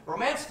amazing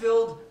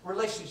romance-filled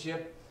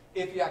relationship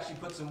if you actually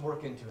put some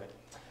work into it.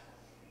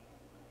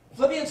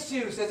 Philippians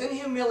 2 says, in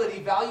humility,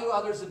 value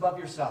others above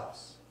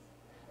yourselves,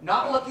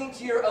 not looking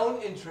to your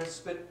own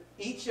interests, but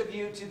each of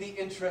you to the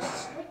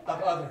interests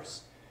of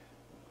others.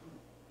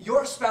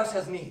 Your spouse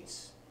has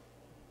needs.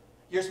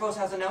 Your spouse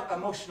has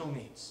emotional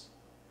needs.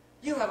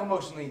 You have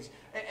emotional needs.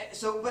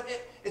 But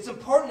it's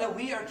important that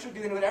we are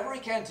doing whatever we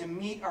can to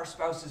meet our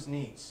spouse's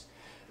needs.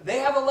 They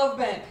have a love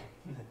bank.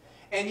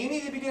 And you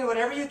need to be doing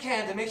whatever you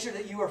can to make sure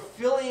that you are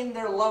filling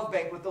their love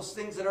bank with those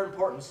things that are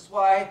important. This is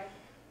why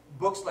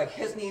books like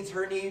His Needs,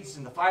 Her Needs,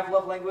 and the 5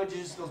 Love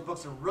Languages. Those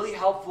books are really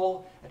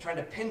helpful at trying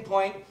to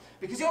pinpoint,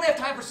 because you only have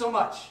time for so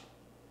much.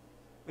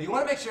 But you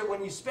want to make sure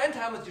when you spend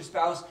time with your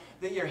spouse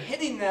that you're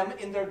hitting them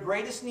in their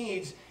greatest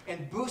needs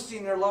and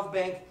boosting their love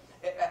bank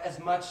as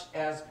much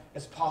as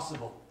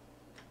possible.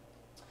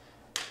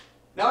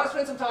 Now I want to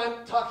spend some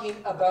time talking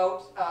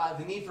about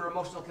the need for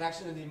emotional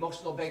connection and the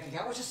emotional bank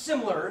account, which is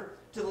similar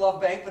to the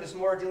love bank, but it's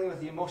more dealing with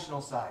the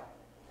emotional side.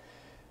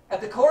 At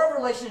the core of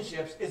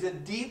relationships is a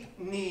deep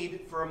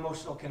need for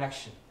emotional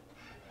connection.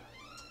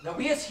 Now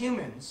we as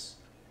humans,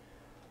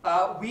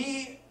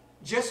 we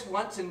just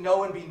want to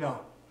know and be known.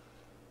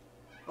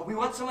 But we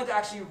want someone to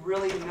actually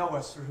really know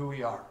us for who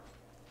we are.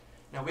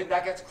 Now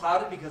that gets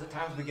clouded because at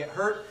times we get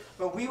hurt,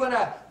 but we want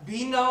to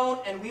be known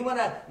and we want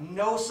to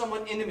know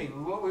someone intimately.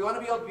 We want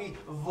to be able to be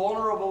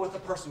vulnerable with a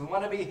person. We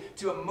want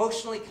to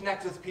emotionally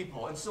connect with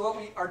people. And so what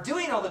we are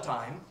doing all the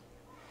time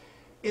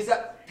is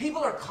that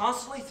people are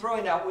constantly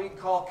throwing out what we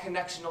call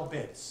connectional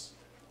bids.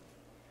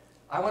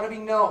 I want to be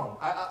known.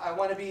 I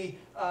want to be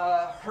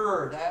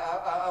heard.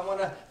 I want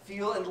to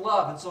feel in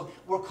love. And so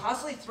we're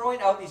constantly throwing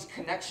out these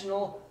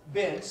connectional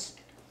bids.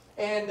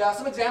 And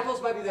some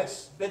examples might be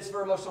this. Bids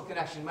for emotional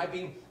connection. Might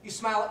be you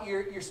smile at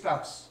your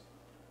spouse.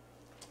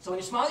 So when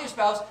you smile at your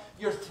spouse,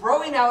 you're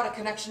throwing out a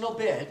connectional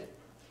bid,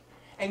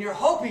 and you're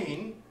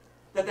hoping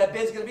that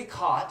bid's going to be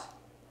caught,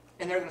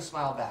 and they're going to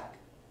smile back.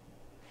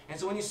 And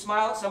so when you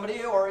smile at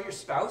somebody or your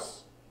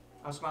spouse,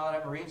 I'm smiling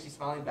at Marie and she's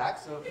smiling back,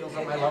 so it feels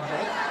like my love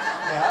bank.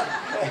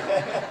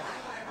 Yeah.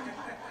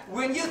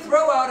 When you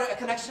throw out a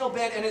connectional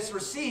bid and it's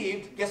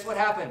received, guess what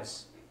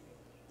happens?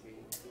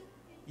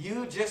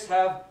 You just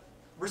have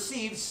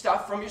received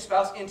stuff from your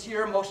spouse into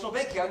your emotional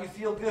bank account. You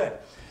feel good.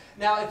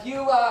 Now, if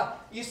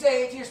you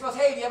say to your spouse,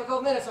 hey, do you have a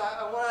couple minutes?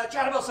 I want to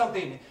chat about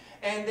something.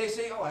 And they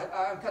say, oh,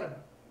 I'm kind of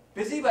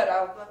busy, but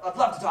I'd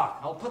love to talk.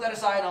 I'll put that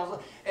aside.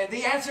 And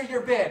they answer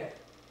your bid.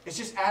 It's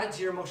just added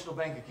to your emotional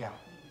bank account.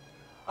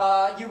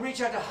 You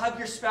reach out to hug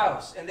your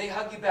spouse, and they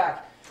hug you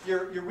back.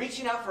 You're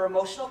reaching out for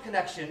emotional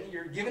connection.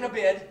 You're giving a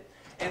bid,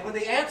 and when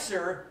they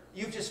answer,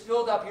 you've just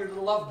filled up your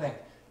little love bank.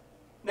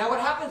 Now,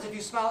 what happens if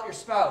you smile at your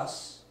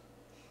spouse,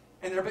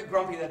 and they're a bit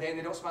grumpy that day, and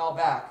they don't smile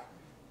back?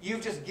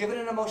 You've just given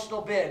an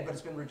emotional bid, but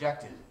it's been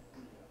rejected.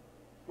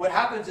 What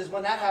happens is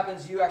when that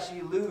happens, you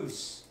actually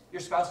lose. Your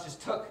spouse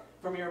just took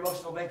from your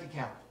emotional bank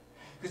account.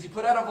 Because you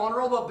put out a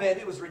vulnerable bid,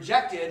 it was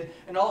rejected,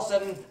 and all of a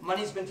sudden,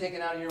 money's been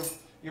taken out of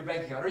your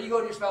bank account. Or you go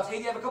to your spouse, hey,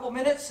 do you have a couple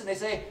minutes? And they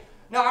say,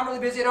 no, I'm really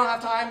busy, I don't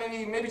have time,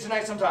 maybe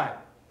tonight sometime.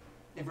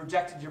 They've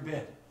rejected your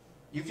bid.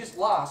 You've just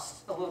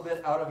lost a little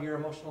bit out of your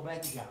emotional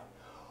bank account.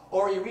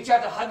 Or you reach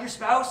out to hug your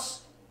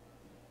spouse,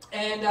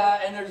 and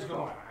they're just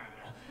going,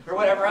 or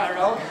whatever, I don't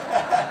know.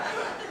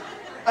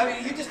 I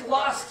mean, you just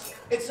lost.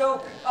 And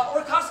so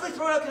we're constantly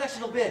throwing out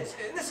connectional bids.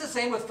 And this is the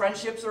same with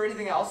friendships or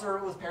anything else, or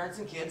with parents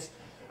and kids.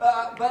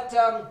 But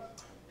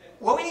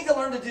what we need to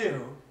learn to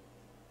do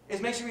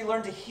is make sure we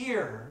learn to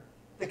hear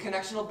the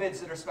connectional bids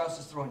that our spouse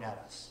is throwing at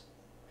us.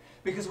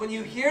 Because when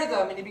you hear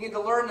them and you begin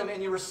to learn them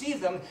and you receive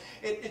them,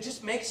 it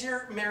just makes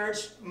your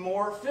marriage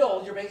more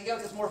filled. Your bank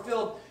account gets more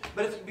filled.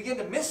 But if you begin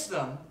to miss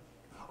them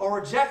or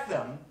reject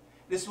them,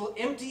 this will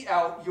empty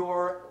out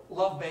your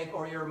love bank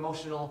or your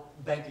emotional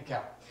bank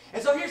account.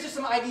 And so here's just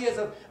some ideas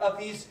of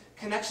these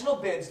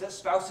connectional bids that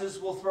spouses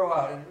will throw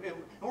out. And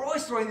we're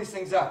always throwing these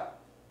things out.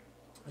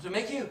 To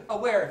make you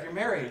aware, if you're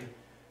married,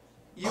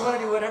 you want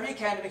to do whatever you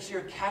can to make sure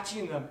you're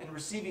catching them and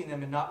receiving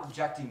them and not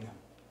rejecting them.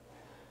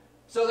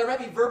 So there might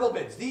be verbal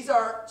bids. These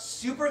are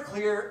super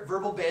clear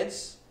verbal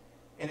bids.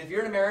 And if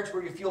you're in a marriage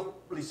where you feel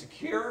really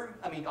secure,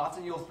 I mean,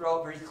 often you'll throw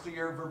out very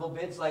clear verbal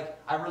bids like,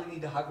 I really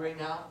need to hug right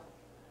now.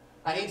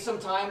 I need some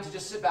time to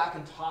just sit back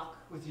and talk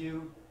with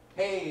you.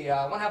 Hey,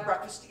 want to have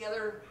breakfast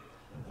together?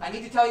 I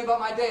need to tell you about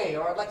my day,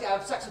 or I'd like to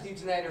have sex with you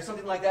tonight, or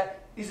something like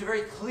that. These are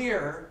very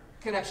clear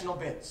connectional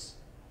bids.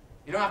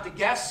 You don't have to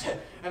guess.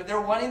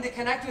 They're wanting to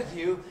connect with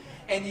you,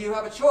 and you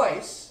have a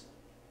choice.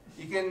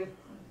 You can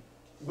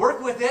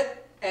work with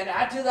it and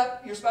add to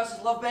your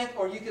spouse's love bank,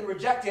 or you can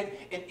reject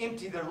it and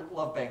empty their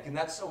love bank. And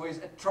that's always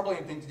a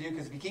troubling thing to do,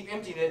 because if you keep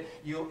emptying it,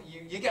 you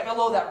get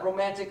below that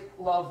romantic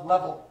love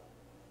level.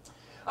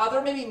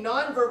 There may be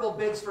nonverbal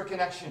bids for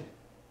connection,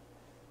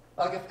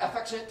 like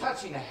affectionate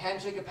touching, a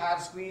handshake, a pat,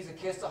 a squeeze, a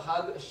kiss, a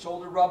hug, a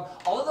shoulder rub.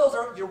 All of those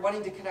are you're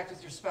wanting to connect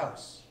with your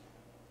spouse.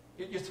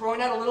 You're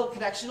throwing out a little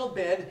connectional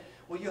bid.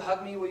 Will you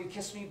hug me? Will you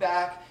kiss me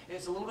back?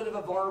 It's a little bit of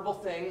a vulnerable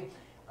thing.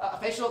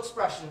 Facial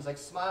expressions like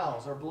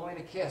smiles or blowing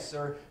a kiss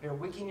or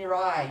winking your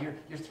eye.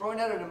 You're throwing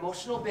out an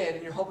emotional bid,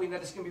 and you're hoping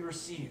that it's going to be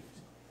received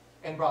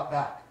and brought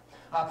back.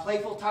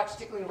 Playful touch,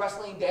 tickling,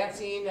 wrestling,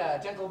 dancing,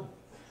 gentle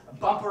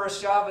bump or a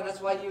shove, and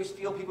that's why you always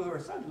feel people who are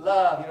so in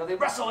love. They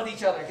wrestle with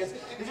each other because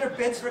these are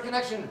bids for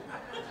connection.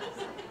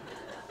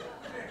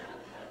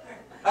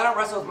 I don't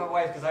wrestle with my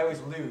wife because I always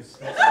lose.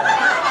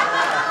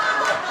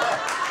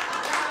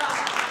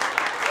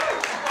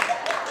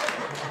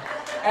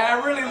 And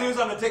I really lose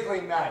on the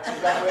tickling match.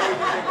 That's way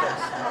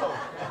ridiculous.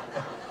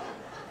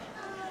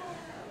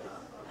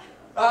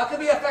 It could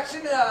be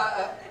affection.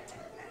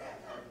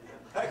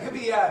 It could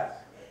be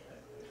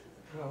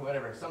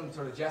whatever, some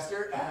sort of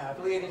gesture,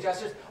 affiliating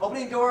gestures,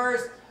 opening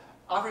doors,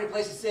 offering a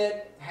place to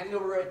sit, handing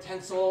over a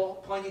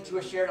utensil, pointing to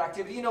a shared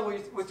activity. You know,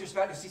 with your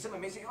spouse, you see something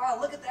amazing, wow,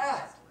 look at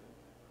that.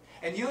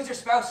 And you as your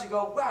spouse, you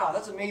go, wow,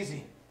 that's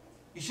amazing.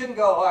 You shouldn't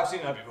go, oh, I've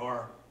seen that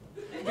before.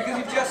 Because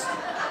you've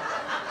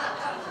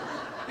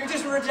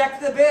just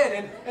rejected the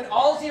bid. And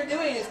all you're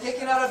doing is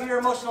taking out of your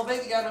emotional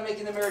bank account and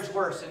making the marriage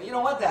worse. And you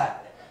don't want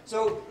that.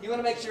 So you want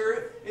to make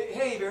sure,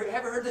 hey, have you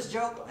ever heard this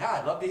joke? Yeah,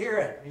 I'd love to hear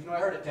it. Even though I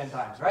heard it 10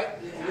 times, right?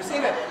 You've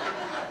seen it.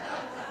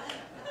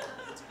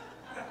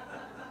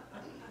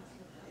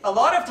 A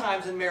lot of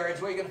times in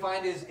marriage, what you're going to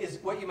find is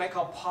what you might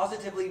call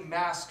positively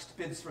masked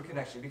bids for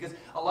connection. Because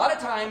a lot of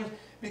times,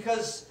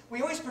 because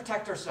we always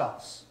protect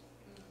ourselves.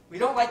 We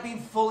don't like being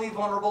fully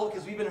vulnerable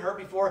because we've been hurt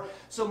before.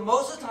 So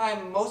most of the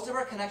time, most of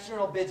our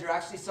connectional bids are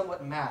actually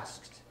somewhat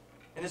masked.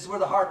 And this is where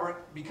the hard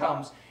work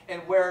becomes,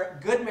 and where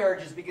good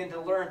marriages begin to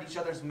learn each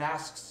other's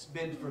masks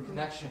bid for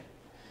connection.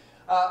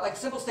 Like a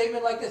simple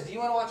statement like this: do you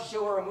want to watch a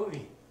show or a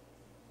movie?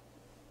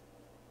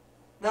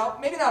 Now,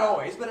 maybe not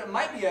always, but it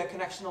might be a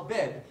connectional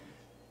bid,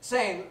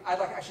 saying, I'd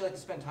actually like to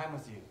spend time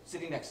with you,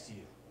 sitting next to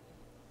you.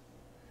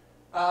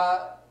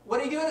 What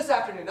are you doing this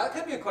afternoon? That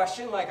could be a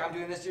question, like I'm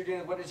doing this, you're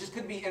doing it. It just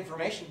could be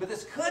information, but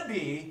this could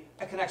be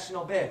a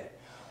connectional bid.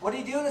 What are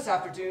you doing this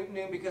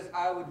afternoon? Because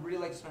I would really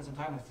like to spend some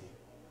time with you.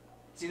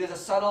 See, there's a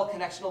subtle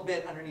connectional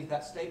bid underneath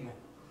that statement.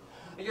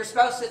 Your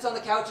spouse sits on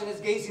the couch and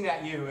is gazing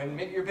at you, and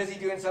maybe you're busy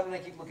doing something, they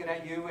keep looking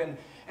at you, and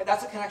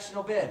that's a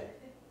connectional bid.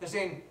 They're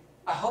saying,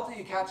 I hope that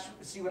you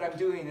see what I'm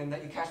doing and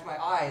that you catch my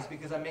eyes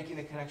because I'm making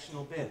a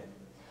connectional bid.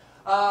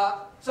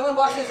 Someone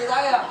walks in and says,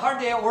 I had a hard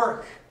day at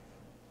work.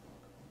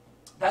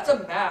 That's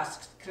a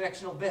masked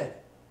connectional bid.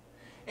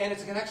 And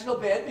it's a connectional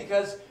bid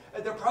because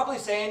they're probably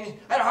saying,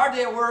 I had a hard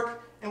day at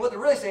work, and what they're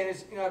really saying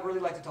is, I'd really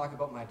like to talk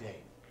about my day.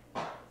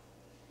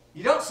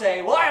 You don't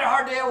say, well, I had a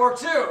hard day at work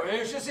too, and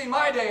you should see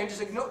my day, and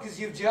just ignore, because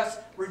you've just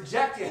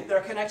rejected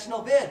their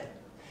connectional bid.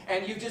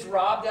 And you've just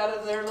robbed out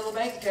of their little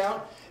bank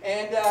account,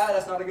 and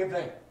that's not a good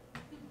thing.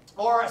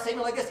 Or a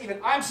statement like this, even,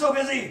 I'm so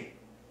busy.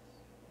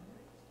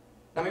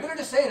 Now maybe they're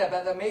just saying that,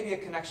 but that may be a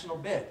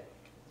connectional bid.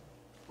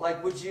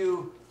 Like, would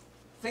you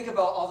think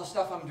about all the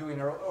stuff I'm doing,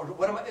 or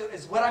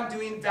is what I'm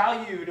doing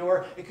valued,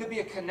 or it could be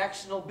a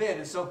connectional bid.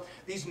 And so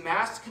these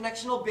masked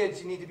connectional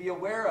bids you need to be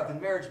aware of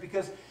in marriage,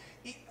 because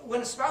when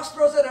a spouse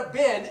throws out a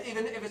bid,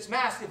 even if it's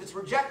masked, if it's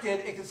rejected,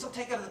 it can still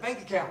take out of the bank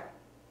account.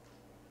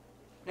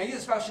 Now you,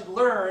 the spouse, should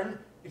learn,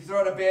 if you throw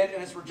out a bid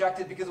and it's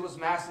rejected because it was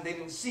masked and they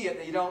didn't see it,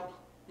 that you don't,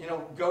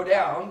 go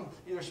down.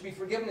 There should be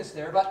forgiveness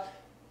there, but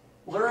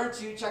learn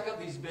to check out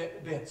these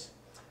bids.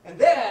 And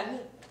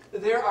then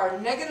there are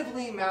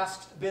negatively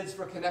masked bids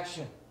for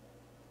connection.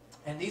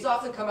 And these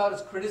often come out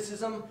as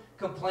criticism,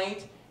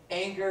 complaint,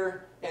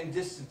 anger, and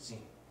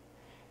distancing.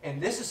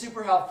 And this is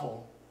super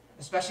helpful,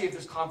 especially if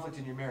there's conflict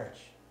in your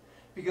marriage.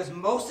 Because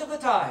most of the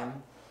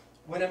time,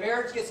 when a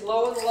marriage gets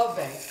low in the love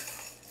bank,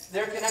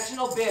 their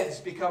connectional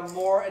bids become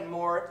more and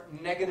more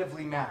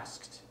negatively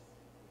masked.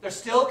 They're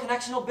still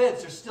connectional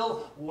bids. They're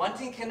still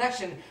wanting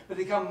connection, but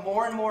they become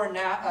more and more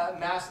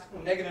masked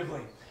negatively.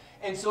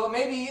 And so it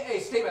may be a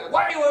statement,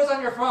 why are you always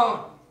on your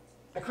phone?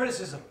 A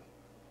criticism.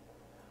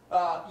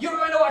 You're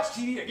going to watch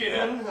TV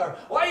again? Or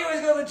why do you always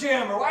go to the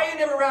gym? Or why are you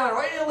never around? Or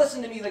why do you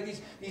listen to me? Like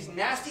these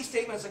nasty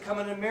statements that come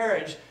into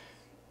marriage,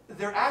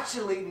 they're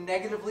actually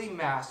negatively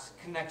masked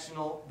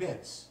connectional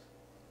bids.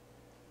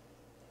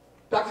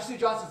 Dr. Sue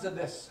Johnson said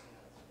this: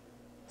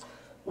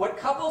 what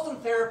couples and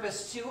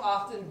therapists too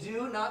often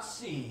do not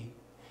see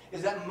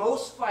is that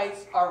most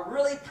fights are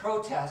really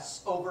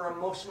protests over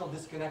emotional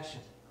disconnection.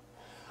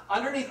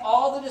 Underneath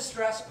all the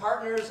distress,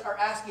 partners are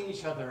asking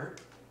each other,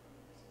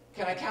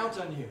 can I count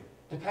on you?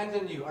 Depend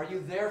on you? Are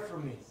you there for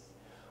me?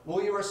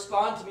 Will you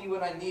respond to me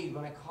when I need,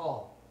 when I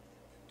call?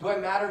 Do I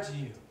matter to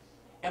you?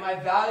 Am I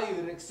valued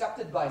and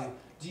accepted by you?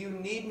 Do you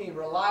need me?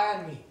 Rely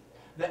on me.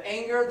 The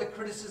anger, the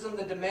criticism,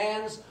 the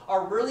demands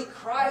are really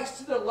cries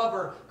to their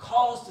lover,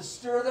 calls to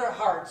stir their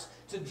hearts,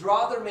 to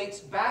draw their mates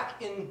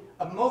back in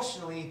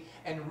emotionally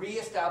and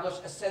reestablish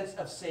a sense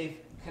of safe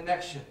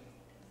connection.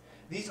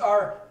 These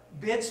are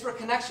bids for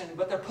connection,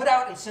 but they're put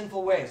out in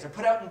sinful ways. They're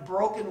put out in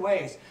broken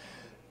ways.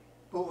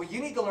 But what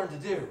you need to learn to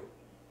do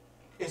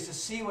is to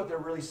see what they're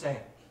really saying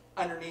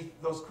underneath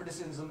those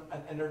criticisms and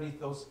underneath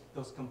those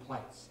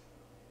complaints.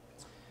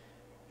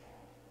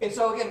 And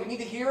so again, we need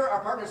to hear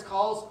our partner's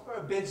calls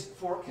or bids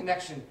for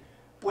connection.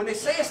 When they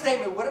say a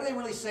statement, what are they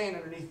really saying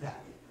underneath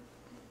that?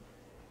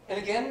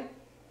 And again,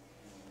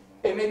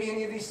 it may be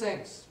any of these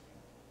things.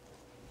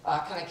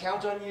 Can I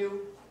count on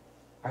you?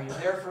 Are you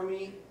there for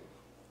me?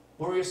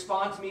 Will you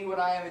respond to me when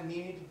I am in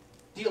need?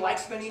 Do you like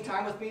spending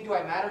time with me? Do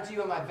I matter to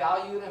you? Am I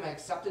valued? Am I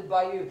accepted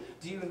by you?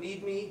 Do you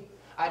need me?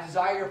 I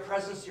desire your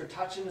presence, your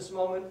touch in this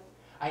moment.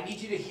 I need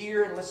you to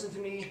hear and listen to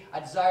me.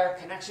 I desire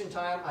connection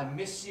time. I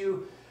miss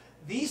you.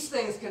 These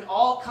things can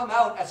all come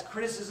out as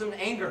criticism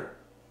and anger,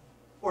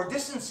 or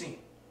distancing,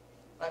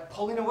 like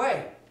pulling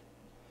away,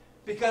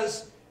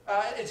 because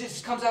it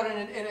just comes out in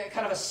a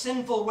kind of a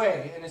sinful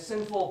way, in a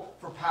sinful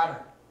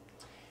pattern.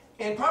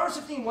 And Proverbs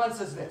 15:1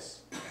 says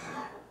this: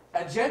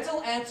 A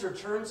gentle answer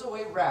turns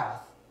away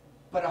wrath,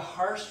 but a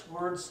harsh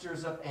word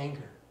stirs up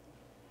anger.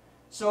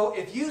 So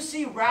if you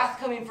see wrath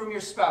coming from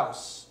your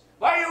spouse,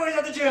 why are you always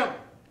at the gym?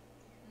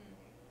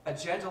 A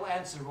gentle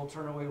answer will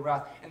turn away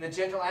wrath. And the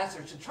gentle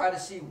answer should try to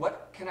see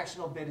what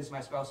connectional bid is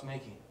my spouse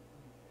making.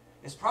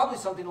 It's probably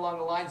something along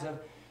the lines of,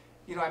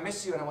 you know, I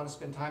miss you and I want to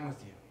spend time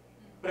with you.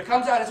 But it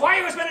comes out as, why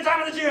are you spending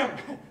time in the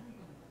gym?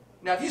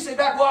 Now, if you say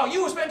back, well,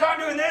 you spend time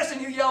doing this,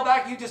 and you yell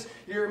back,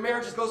 your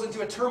marriage just goes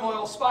into a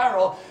turmoil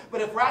spiral.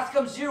 But if wrath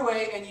comes your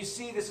way and you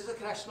see this is a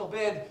connectional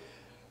bid,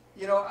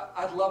 you know,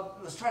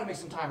 let's try to make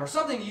some time. Or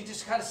something, you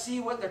just kind of see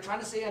what they're trying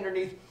to say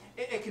underneath.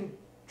 It can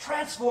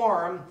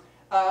transform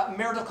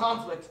marital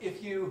conflict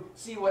if you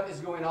see what is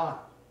going on.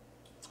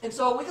 And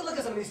so we can look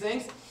at some of these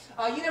things.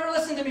 You never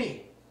listen to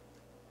me.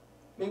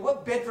 I mean,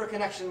 what bid for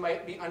connection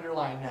might be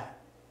underlying that?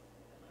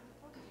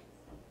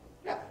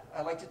 Yeah,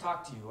 I like to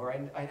talk to you, or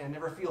I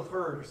never feel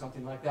heard, or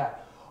something like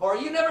that. Or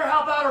you never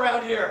help out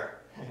around here.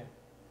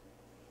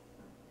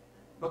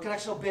 What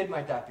connectional bid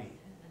might that be?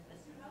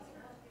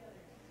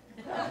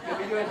 Yeah, could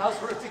be doing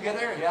housework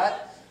together, yeah.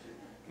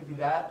 Could be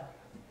that.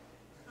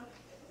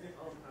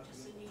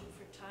 Just a need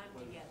for time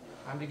together.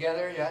 Time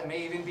together, yeah. It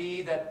may even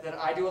be that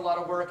I do a lot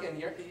of work and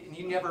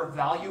you never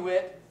value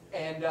it,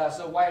 and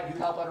so why do you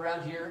help out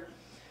around here?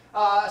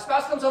 A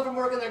spouse comes home from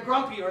work and they're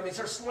grumpy, or they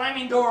start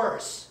slamming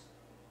doors.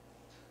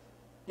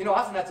 You know,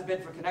 often that's a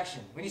bid for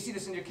connection. When you see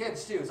this in your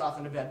kids too, it's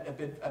often a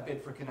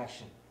bid for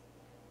connection.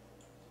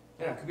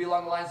 You know, it could be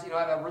along the lines, you know,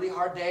 I have a really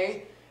hard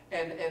day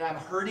and I'm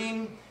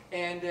hurting,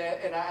 and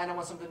I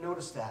want someone to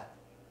notice that.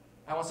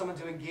 I want someone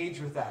to engage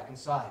with that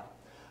inside.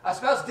 A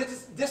spouse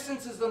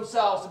distances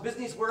themselves to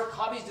business, work,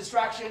 hobbies,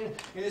 distraction. You know,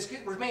 they just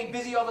remain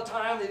busy all the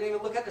time. They don't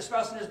even look at their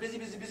spouse and they're busy,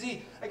 busy,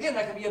 busy. Again,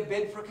 that can be a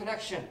bid for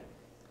connection.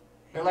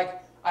 They're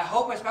like, I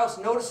hope my spouse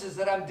notices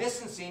that I'm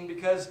distancing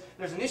because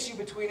there's an issue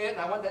between it and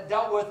I want that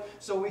dealt with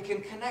so we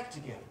can connect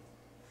again.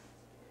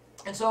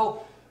 And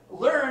so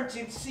learn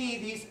to see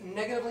these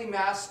negatively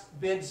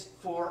masked bids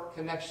for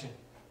connection.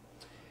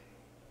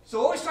 So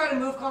always try to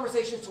move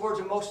conversations towards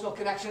emotional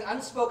connection,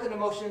 unspoken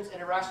emotions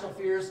and irrational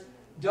fears.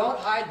 Don't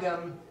hide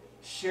them,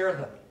 share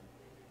them.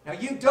 Now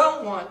you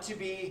don't want to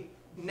be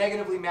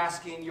negatively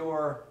masking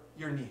your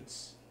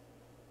needs.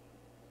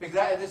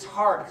 Because it's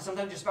hard, because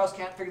sometimes your spouse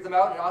can't figure them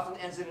out, and it often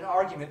ends in an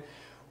argument.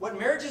 What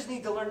marriages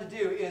need to learn to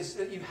do is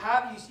that you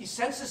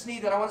sense this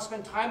need that I want to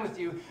spend time with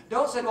you.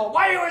 Don't say, well,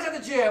 why are you always at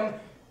the gym?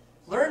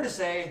 Learn to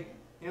say,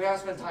 you know, we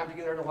haven't spent time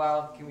together in a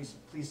while. Can we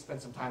please spend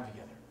some time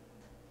together?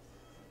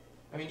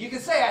 I mean, you can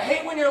say, I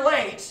hate when you're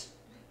late.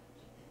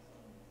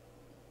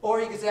 Or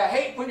you can say, I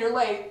hate when you're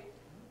late,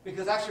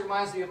 because it actually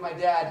reminds me of my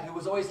dad, who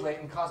was always late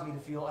and caused me to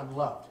feel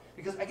unloved.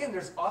 Because, again,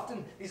 there's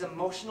often these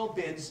emotional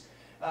bids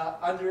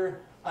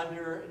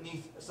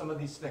underneath some of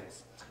these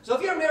things. So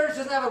if your marriage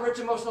doesn't have a rich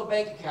emotional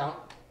bank account,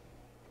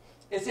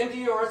 it's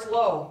empty or it's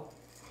low,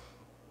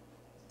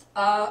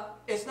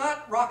 it's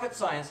not rocket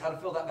science how to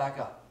fill that back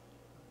up.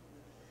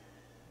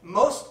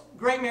 Most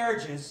great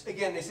marriages,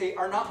 again, they say,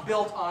 are not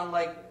built on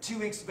like 2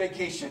 weeks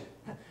vacation.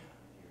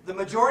 The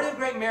majority of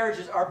great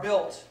marriages are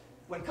built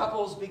when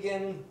couples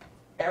begin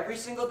every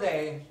single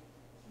day.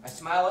 I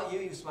smile at you,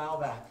 you smile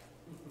back.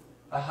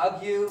 I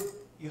hug you,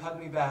 you hug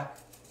me back.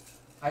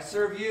 I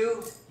serve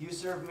you, you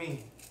serve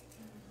me.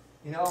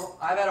 You know,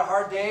 I've had a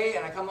hard day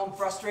and I come home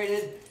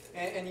frustrated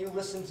and you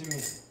listen to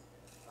me.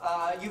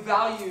 You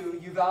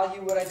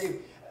value what I do.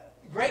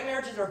 Great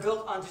marriages are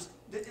built on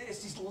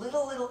it's these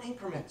little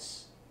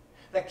increments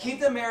that keep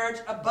the marriage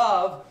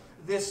above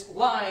this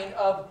line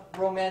of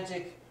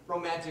romantic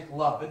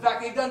love. In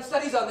fact, they've done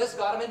studies on this.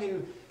 Gottman,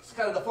 who's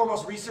kind of the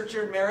foremost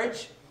researcher in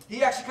marriage,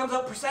 he actually comes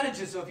up with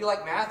percentages. So if you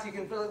like math, you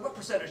can feel like, what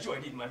percentage do I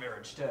need in my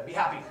marriage to be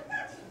happy?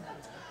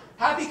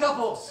 Happy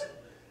couples.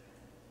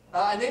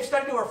 And they've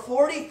studied over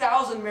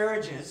 40,000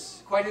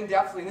 marriages quite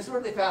in-depthly, and this is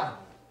what they found.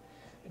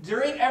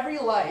 During every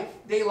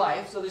day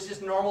life, so this is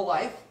just normal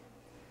life,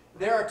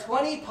 there are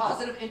 20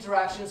 positive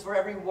interactions for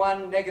every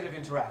 1 negative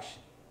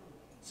interaction.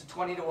 It's a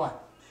 20 to 1.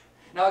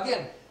 Now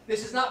again,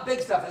 this is not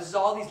big stuff. This is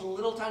all these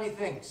little tiny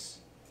things.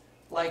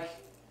 Like,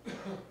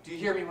 do you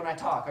hear me when I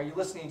talk? Are you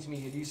listening to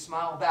me? Do you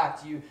smile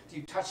back? Do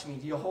you touch me?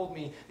 Do you hold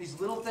me? These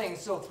little things.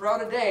 So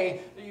throughout a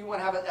day, you want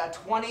to have a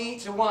 20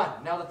 to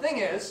 1. Now the thing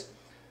is,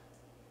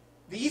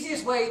 the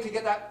easiest way to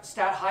get that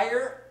stat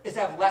higher is to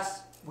have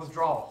less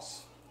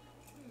withdrawals.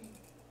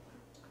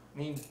 I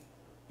mean,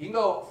 you can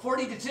go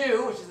 40 to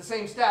 2, which is the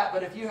same stat,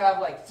 but if you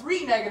have like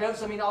 3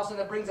 negatives, I mean, all of a sudden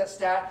that brings that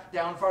stat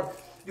down farther.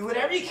 Do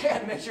whatever you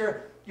can to make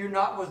sure you're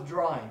not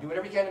withdrawing. Do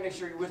whatever you can to make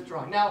sure you're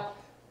withdrawing. Now,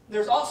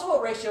 there's also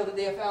a ratio that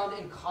they have found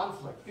in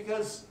conflict,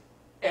 because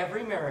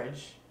every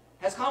marriage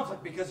has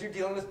conflict because you're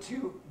dealing with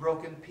 2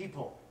 broken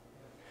people.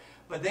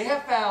 But they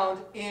have found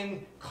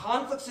in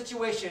conflict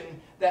situation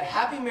that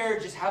happy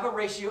marriages have a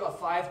ratio of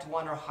 5 to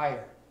 1 or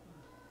higher.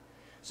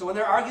 So when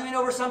they're arguing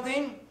over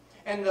something,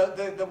 and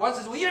the one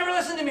says, well, you never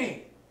listen to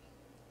me.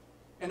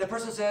 And the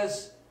person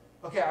says,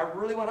 okay, I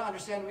really want to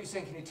understand what you're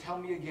saying. Can you tell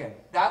me again?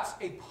 That's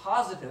a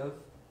positive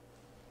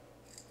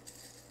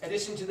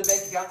addition to the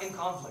bank account in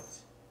conflict.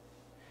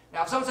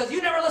 Now, if someone says,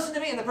 you never listen to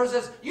me, and the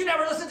person says, you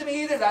never listen to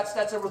me either,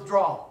 that's a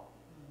withdrawal.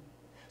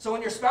 So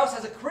when your spouse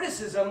has a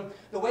criticism,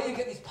 the way you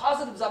get these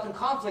positives up in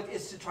conflict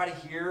is to try to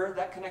hear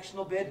that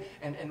connectional bid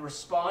and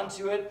respond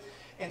to it.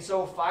 And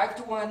so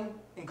 5-1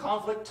 in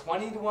conflict,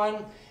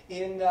 20-1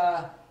 in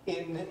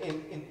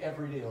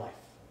everyday life.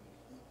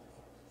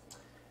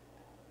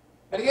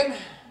 But again,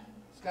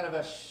 it's kind of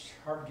a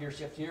hard gear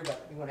shift here,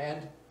 but we want to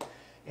end.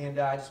 And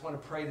I just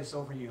want to pray this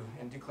over you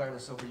and declare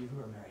this over you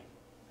who are married.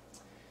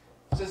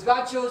 It says,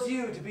 God chose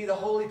you to be the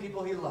holy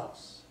people he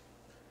loves.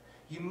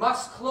 You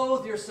must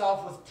clothe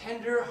yourself with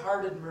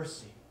tender-hearted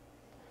mercy,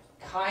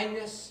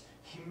 kindness,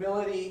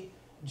 humility,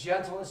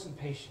 gentleness, and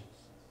patience.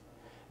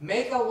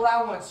 Make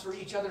allowance for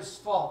each other's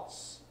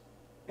faults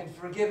and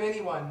forgive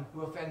anyone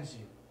who offends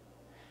you.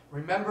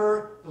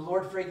 Remember, the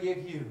Lord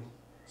forgave you,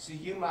 so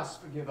you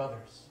must forgive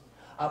others.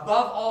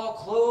 Above all,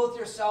 clothe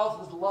yourself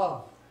with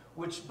love,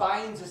 which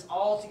binds us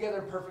all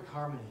together in perfect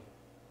harmony.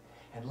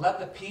 And let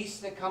the peace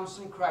that comes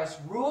from Christ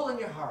rule in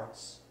your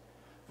hearts.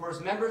 For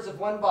as members of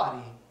one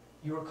body,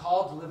 you are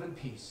called to live in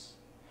peace,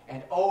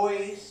 and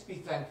always be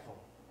thankful.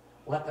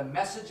 Let the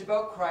message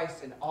about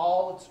Christ and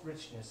all its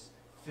richness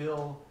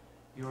fill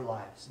your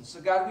lives. And so,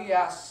 God, we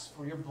ask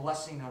for your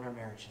blessing on our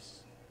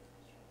marriages.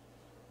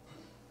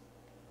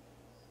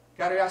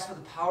 God, we ask for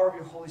the power of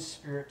your Holy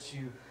Spirit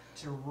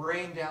to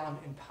rain down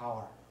in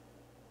power.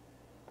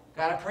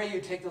 God, I pray you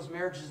take those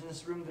marriages in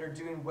this room that are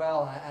doing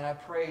well, and I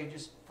pray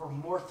just for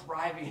more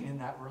thriving in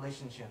that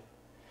relationship.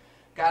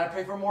 God, I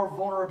pray for more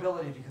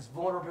vulnerability, because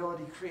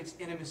vulnerability creates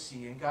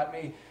intimacy. And God,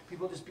 may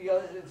people just be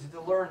able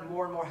to learn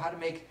more and more how to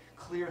make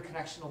clear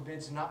connectional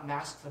bids and not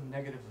mask them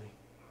negatively.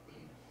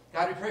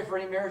 God, we pray for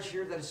any marriage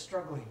here that is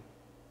struggling.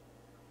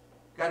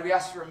 God, we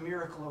ask for a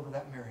miracle over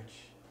that marriage.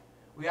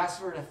 We ask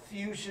for an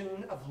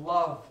effusion of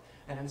love,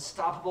 an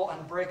unstoppable,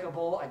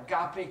 unbreakable,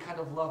 agape kind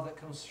of love that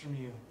comes from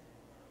you.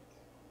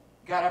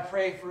 God, I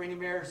pray for any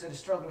marriage that is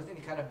struggling with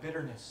any kind of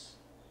bitterness.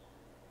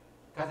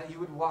 God, that you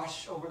would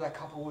wash over that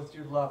couple with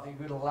your love, that you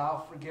would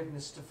allow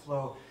forgiveness to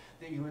flow,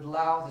 that you would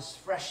allow this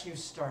fresh new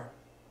start.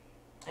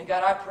 And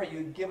God, I pray you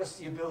would give us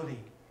the ability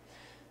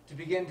to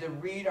begin to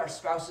read our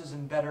spouses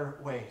in better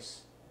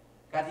ways.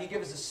 God, that you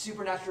give us a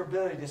supernatural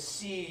ability to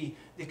see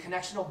the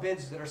connectional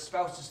bids that our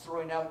spouse is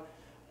throwing out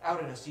at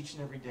us each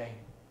and every day.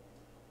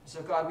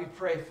 So God, we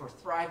pray for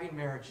thriving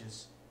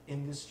marriages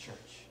in this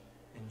church.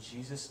 In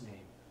Jesus'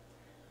 name,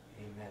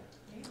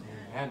 amen.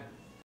 Amen.